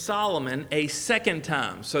appeared to Solomon a second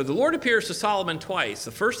time. So the Lord appears to Solomon twice.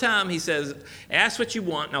 The first time he says, "Ask what you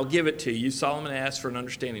want and I'll give it to you." Solomon asked for an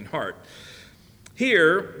understanding heart.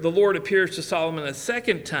 Here, the Lord appears to Solomon a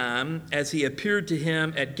second time as he appeared to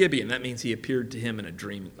him at Gibeon. That means he appeared to him in a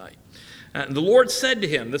dream at night. And the Lord said to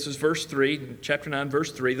him, this is verse 3, chapter 9,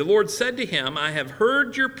 verse 3, the Lord said to him, "I have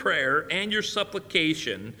heard your prayer and your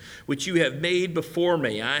supplication, which you have made before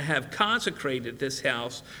me. I have consecrated this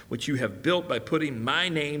house, which you have built by putting my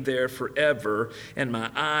name there forever, and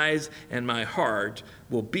my eyes and my heart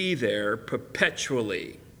will be there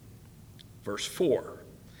perpetually." Verse 4,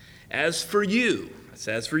 as for you,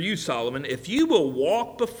 Solomon, if you will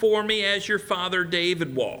walk before me as your father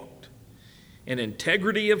David walked, in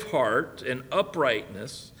integrity of heart and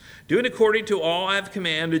uprightness, doing according to all I have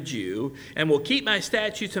commanded you, and will keep my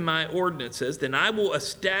statutes and my ordinances, then I will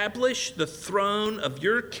establish the throne of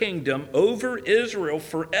your kingdom over Israel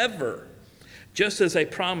forever, just as I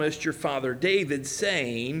promised your father David,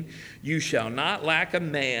 saying, "You shall not lack a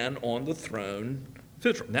man on the throne of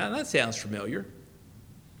Israel." Now that sounds familiar.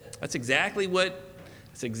 That's exactly what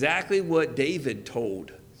David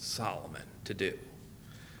told Solomon to do.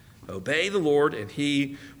 Obey the Lord, and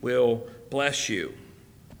he will bless you.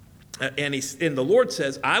 And the Lord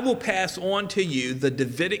says, "I will pass on to you the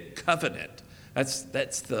Davidic covenant." That's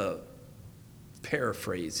the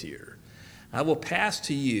paraphrase here. I will pass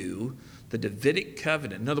to you the Davidic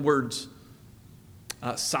covenant. In other words,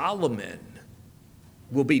 Solomon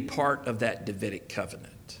will be part of that Davidic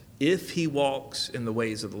covenant if he walks in the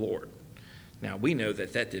ways of the Lord. Now, we know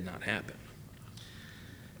that did not happen.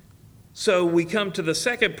 So we come to the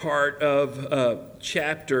second part of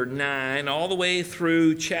chapter 9, all the way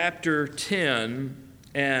through chapter 10,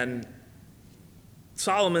 and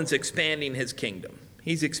Solomon's expanding his kingdom.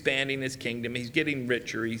 He's expanding his kingdom. He's getting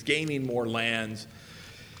richer. He's gaining more lands.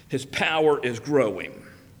 His power is growing.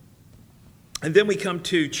 And then we come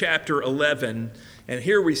to chapter 11, and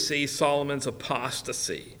here we see Solomon's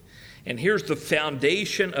apostasy. And here's the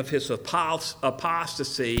foundation of his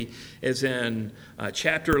apostasy is in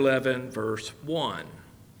chapter 11, verse 1.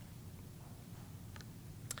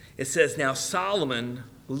 It says, "Now Solomon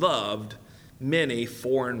loved many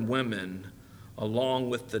foreign women along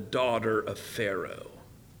with the daughter of Pharaoh,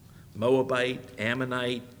 Moabite,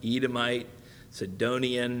 Ammonite, Edomite,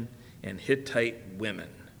 Sidonian, and Hittite women,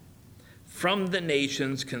 from the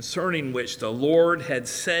nations concerning which the Lord had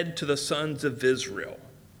said to the sons of Israel."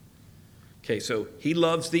 Okay, so he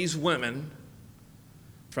loves these women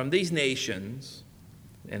from these nations,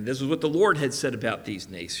 and this is what the Lord had said about these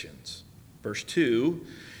nations. Verse 2,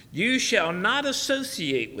 "You shall not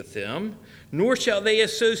associate with them, nor shall they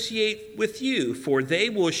associate with you, for they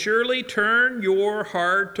will surely turn your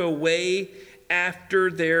heart away after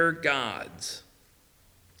their gods."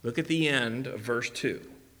 Look at the end of verse 2.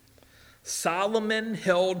 "Solomon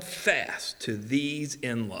held fast to these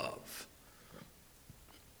in love."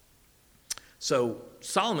 So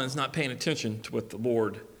Solomon's not paying attention to what the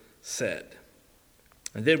Lord said.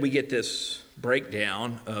 And then we get this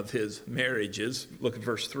breakdown of his marriages. Look at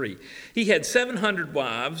verse 3. "He had 700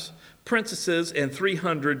 wives, princesses, and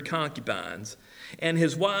 300 concubines, and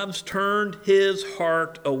his wives turned his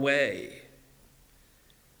heart away.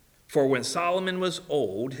 For when Solomon was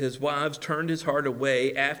old, his wives turned his heart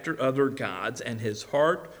away after other gods, and his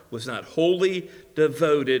heart was not wholly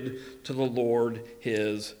devoted to the Lord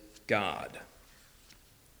his God."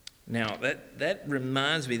 Now, that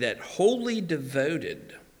reminds me that wholly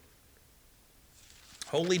devoted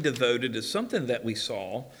is something that we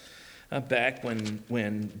saw back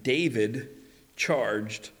when David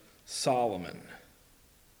charged Solomon.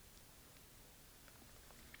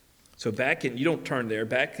 So you don't turn there,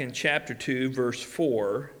 back in chapter 2, verse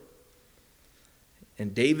 4,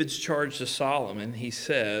 and David's charge to Solomon, he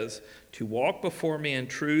says, "To walk before me in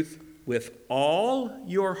truth with all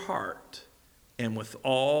your heart and with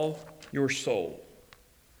all your soul."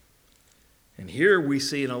 And here we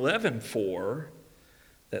see in 11:4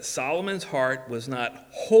 that Solomon's heart was not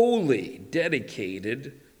wholly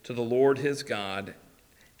dedicated to the Lord his God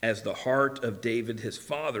as the heart of David his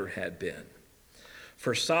father had been.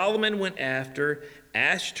 "For Solomon went after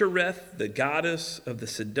Ashtoreth, the goddess of the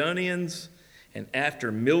Sidonians, and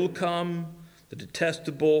after Milcom, the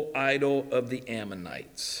detestable idol of the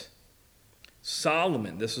Ammonites."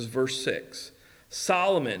 Solomon, this is verse 6,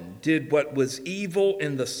 "Solomon did what was evil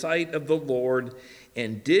in the sight of the Lord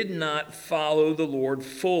and did not follow the Lord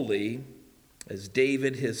fully as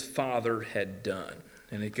David his father had done."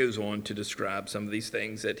 And it goes on to describe some of these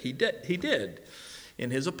things that he did in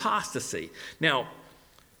his apostasy. Now,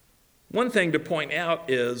 one thing to point out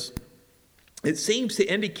is it seems to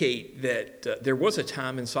indicate that there was a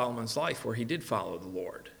time in Solomon's life where he did follow the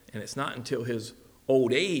Lord. And it's not until his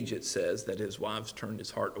old age, it says, that his wives turned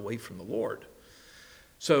his heart away from the Lord.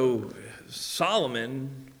 So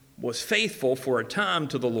Solomon was faithful for a time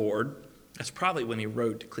to the Lord. That's probably when he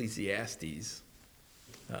wrote Ecclesiastes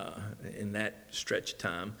in that stretch of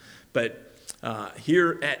time. But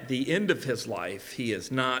here at the end of his life, he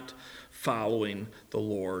is not following the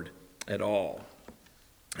Lord at all.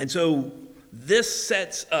 And so this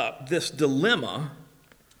sets up this dilemma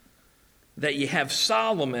that you have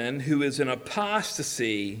Solomon, who is in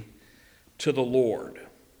apostasy to the Lord.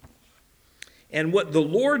 And what the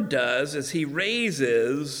Lord does is he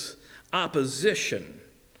raises opposition.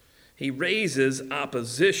 He raises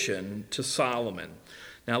opposition to Solomon.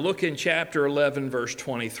 Now look in chapter 11, verse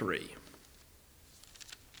 23.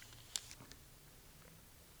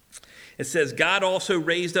 It says, "God also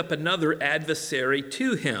raised up another adversary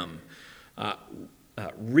to him,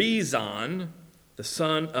 Rezon, the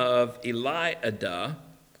son of Eliada,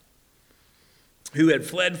 who had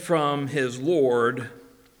fled from his lord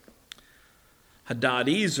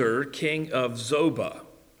Hadadezer, king of Zobah.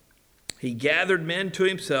 He gathered men to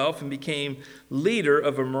himself and became leader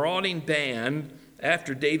of a marauding band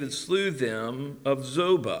after David slew them of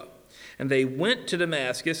Zobah. And they went to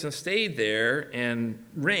Damascus and stayed there and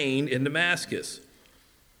reigned in Damascus.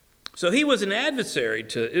 So he was an adversary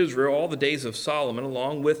to Israel all the days of Solomon,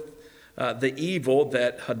 along with the evil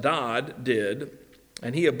that Hadad did.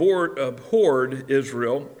 And he abhorred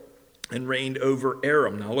Israel and reigned over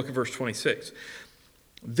Aram." Now look at verse 26.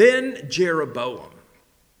 "Then Jeroboam,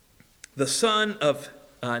 the son of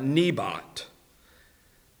Nebat,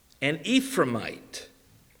 an Ephraimite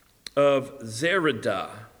of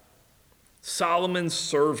Zeradah, Solomon's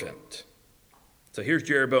servant." So here's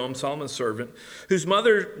Jeroboam, Solomon's servant, whose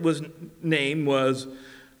mother's name was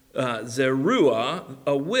Zeruiah,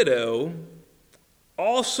 a widow,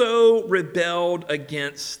 also rebelled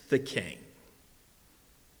against the king.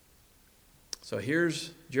 So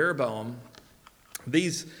here's Jeroboam.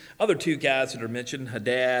 These other two guys that are mentioned,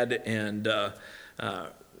 Hadad and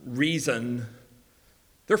Rezon,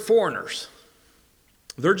 they're foreigners.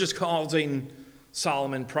 They're just causing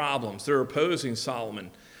Solomon problems. They're opposing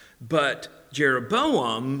Solomon. But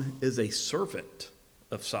Jeroboam is a servant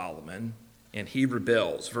of Solomon, and he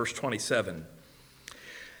rebels. Verse 27.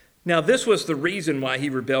 Now this was the reason why he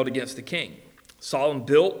rebelled against the king. Solomon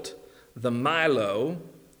built the Milo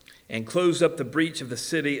and closed up the breach of the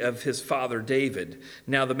city of his father David.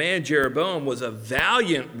 Now the man Jeroboam was a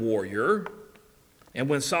valiant warrior, and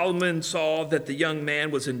when Solomon saw that the young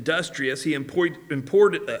man was industrious, he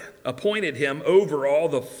appointed him over all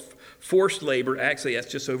the forced labor. Actually,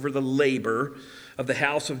 that's just over the labor of the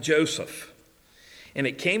house of Joseph. And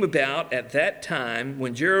it came about at that time,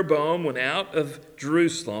 when Jeroboam went out of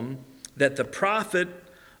Jerusalem, that the prophet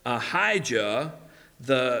Ahijah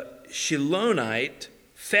the Shilonite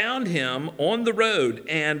found him on the road,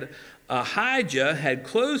 and Ahijah had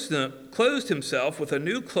clothed himself with a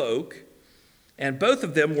new cloak, and both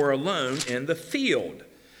of them were alone in the field.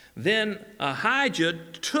 Then Ahijah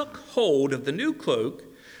took hold of the new cloak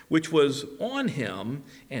which was on him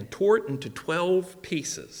and tore it into 12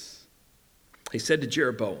 pieces. He said to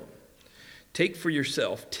Jeroboam, "Take for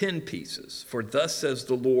yourself 10 pieces, for thus says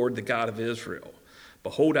the Lord, the God of Israel,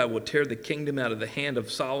 behold, I will tear the kingdom out of the hand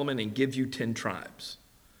of Solomon and give you 10 tribes.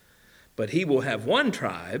 But he will have 1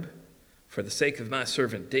 tribe for the sake of my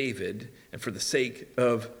servant David and for the sake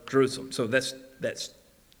of Jerusalem." So that's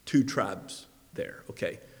 2 tribes there,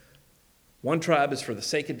 okay? 1 tribe is for the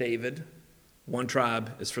sake of David. 1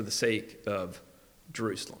 tribe is for the sake of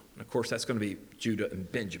Jerusalem. And of course, that's going to be Judah and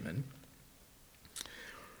Benjamin.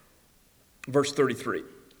 Verse 33.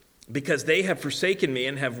 Because they have forsaken me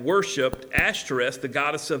and have worshipped Ashtoreth, the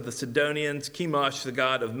goddess of the Sidonians, Chemosh, the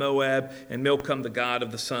god of Moab, and Milcom, the god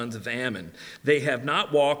of the sons of Ammon. They have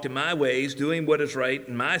not walked in my ways, doing what is right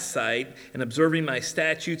in my sight, and observing my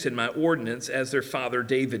statutes and my ordinance, as their father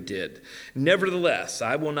David did. Nevertheless,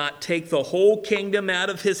 I will not take the whole kingdom out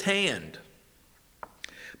of his hand,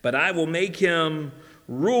 but I will make him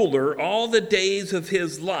ruler all the days of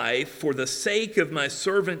his life for the sake of my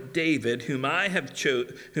servant David, whom I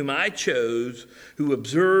chose, who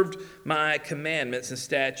observed my commandments and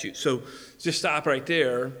statutes. So just stop right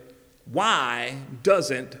there. Why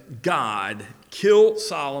doesn't God kill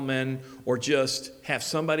Solomon or just have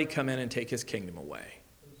somebody come in and take his kingdom away?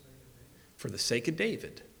 For the sake of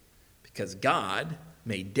David. Because God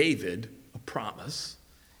made David a promise.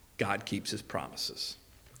 God keeps his promises.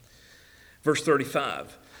 Verse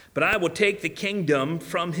 35, but I will take the kingdom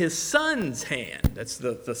from his son's hand, that's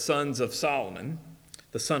the sons of Solomon,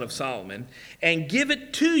 the son of Solomon, and give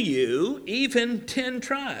it to you, even 10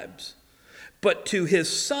 tribes. But to his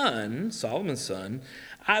son, Solomon's son,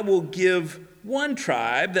 I will give 1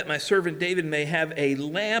 tribe, that my servant David may have a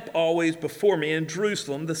lamp always before me in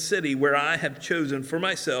Jerusalem, the city where I have chosen for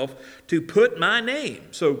myself to put my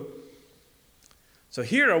name. So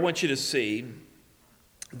here I want you to see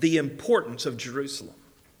the importance of Jerusalem.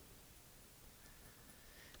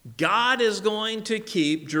 God is going to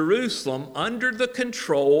keep Jerusalem under the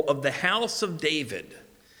control of the house of David.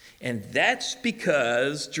 And that's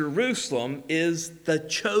because Jerusalem is the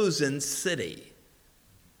chosen city.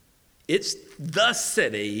 It's the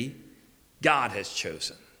city God has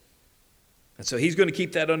chosen. And so he's going to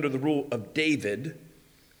keep that under the rule of David,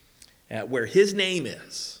 where his name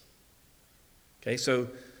is. Okay, so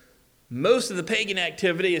most of the pagan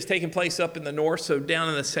activity is taking place up in the north, so down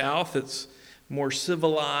in the south it's more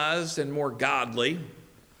civilized and more godly.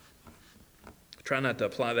 I try not to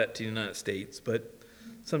apply that to the United States, but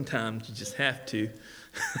sometimes you just have to.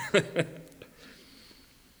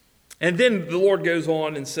 And then the Lord goes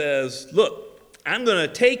on and says, look, I'm going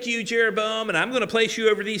to take you, Jeroboam, and I'm going to place you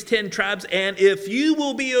over these 10 tribes, and if you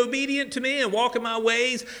will be obedient to me and walk in my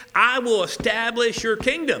ways, I will establish your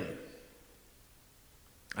kingdom.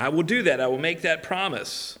 I will do that. I will make that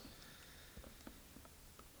promise.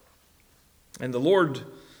 And the Lord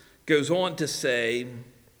goes on to say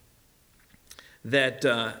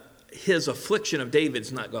that his affliction of David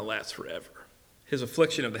is not going to last forever. His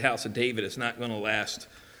affliction of the house of David is not going to last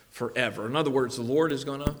forever. In other words, the Lord is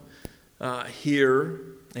going to hear,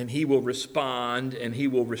 and he will respond, and he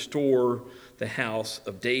will restore the house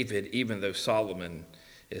of David, even though Solomon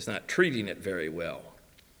is not treating it very well.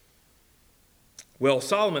 Well,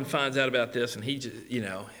 Solomon finds out about this, and he just,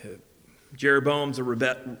 Jeroboam's a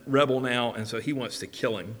rebel now, and so he wants to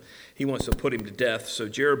kill him. He wants to put him to death. So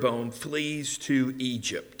Jeroboam flees to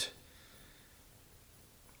Egypt.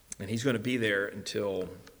 And he's going to be there until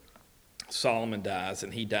Solomon dies,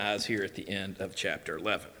 and he dies here at the end of chapter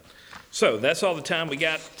 11. So that's all the time we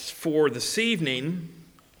got for this evening.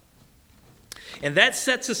 And that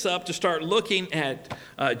sets us up to start looking at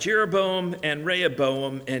Jeroboam and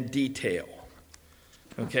Rehoboam in detail.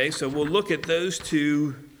 Okay, so we'll look at those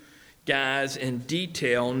two guys in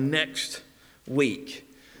detail next week.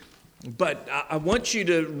 But I want you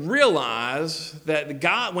to realize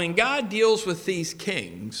that when God deals with these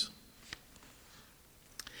kings,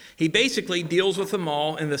 he basically deals with them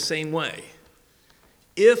all in the same way.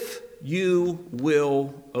 If you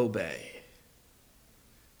will obey.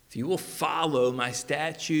 If you will follow my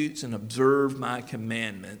statutes and observe my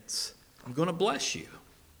commandments, I'm going to bless you.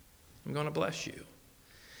 I'm going to bless you.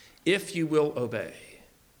 If you will obey.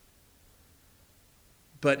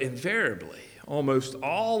 But invariably, almost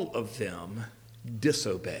all of them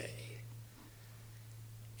disobey.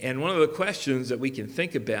 And one of the questions that we can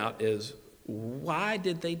think about is, why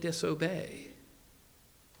did they disobey?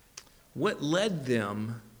 What led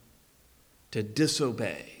them to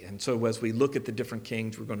disobey? And so as we look at the different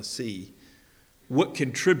kings, we're going to see what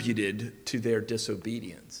contributed to their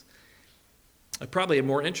disobedience. Probably a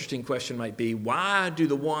more interesting question might be, why do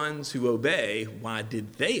the ones who obey, why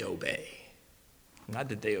did they obey? Why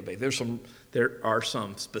did they obey? There are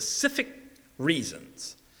some specific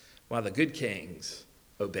reasons why the good kings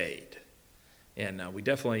obeyed. And we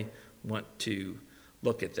definitely want to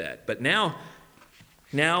look at that. But now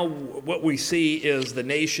what we see is the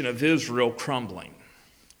nation of Israel crumbling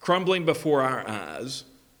before our eyes,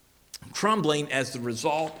 crumbling as the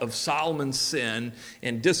result of Solomon's sin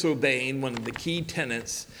and disobeying one of the key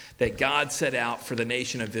tenets that God set out for the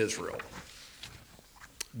nation of Israel.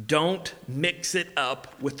 Don't mix it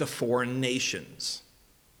up with the foreign nations.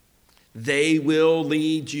 They will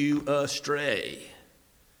lead you astray.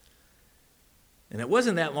 And it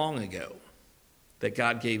wasn't that long ago that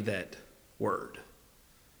God gave that word.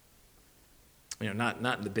 Not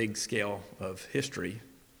in the big scale of history.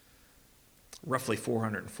 Roughly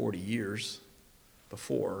 440 years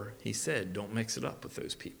before, he said, don't mix it up with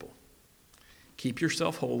those people. Keep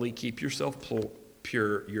yourself holy, keep yourself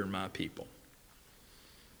pure, you're my people.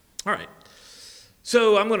 All right.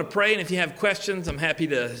 So I'm going to pray, and if you have questions, I'm happy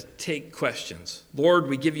to take questions. Lord,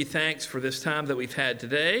 we give you thanks for this time that we've had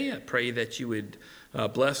today. I pray that you would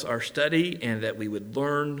bless our study and that we would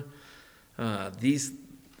learn these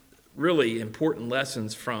really important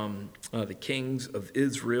lessons from the kings of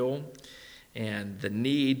Israel and the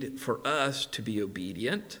need for us to be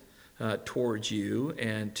obedient towards you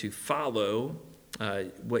and to follow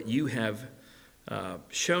what you have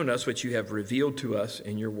shown us, what you have revealed to us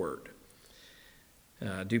in your word.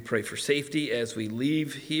 I do pray for safety as we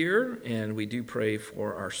leave here, and we do pray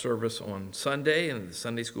for our service on Sunday and the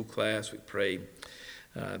Sunday school class. We pray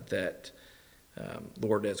that,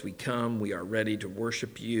 Lord, as we come, we are ready to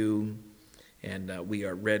worship you, and we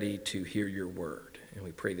are ready to hear your word. And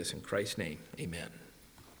we pray this in Christ's name. Amen.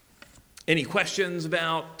 Any questions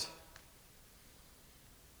about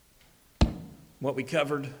what we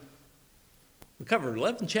covered? We covered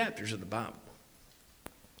 11 chapters of the Bible.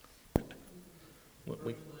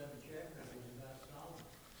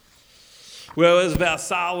 Well, it was about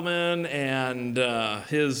Solomon and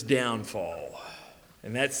his downfall.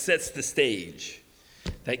 And that sets the stage.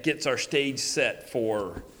 That gets our stage set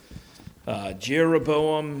for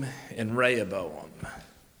Jeroboam and Rehoboam.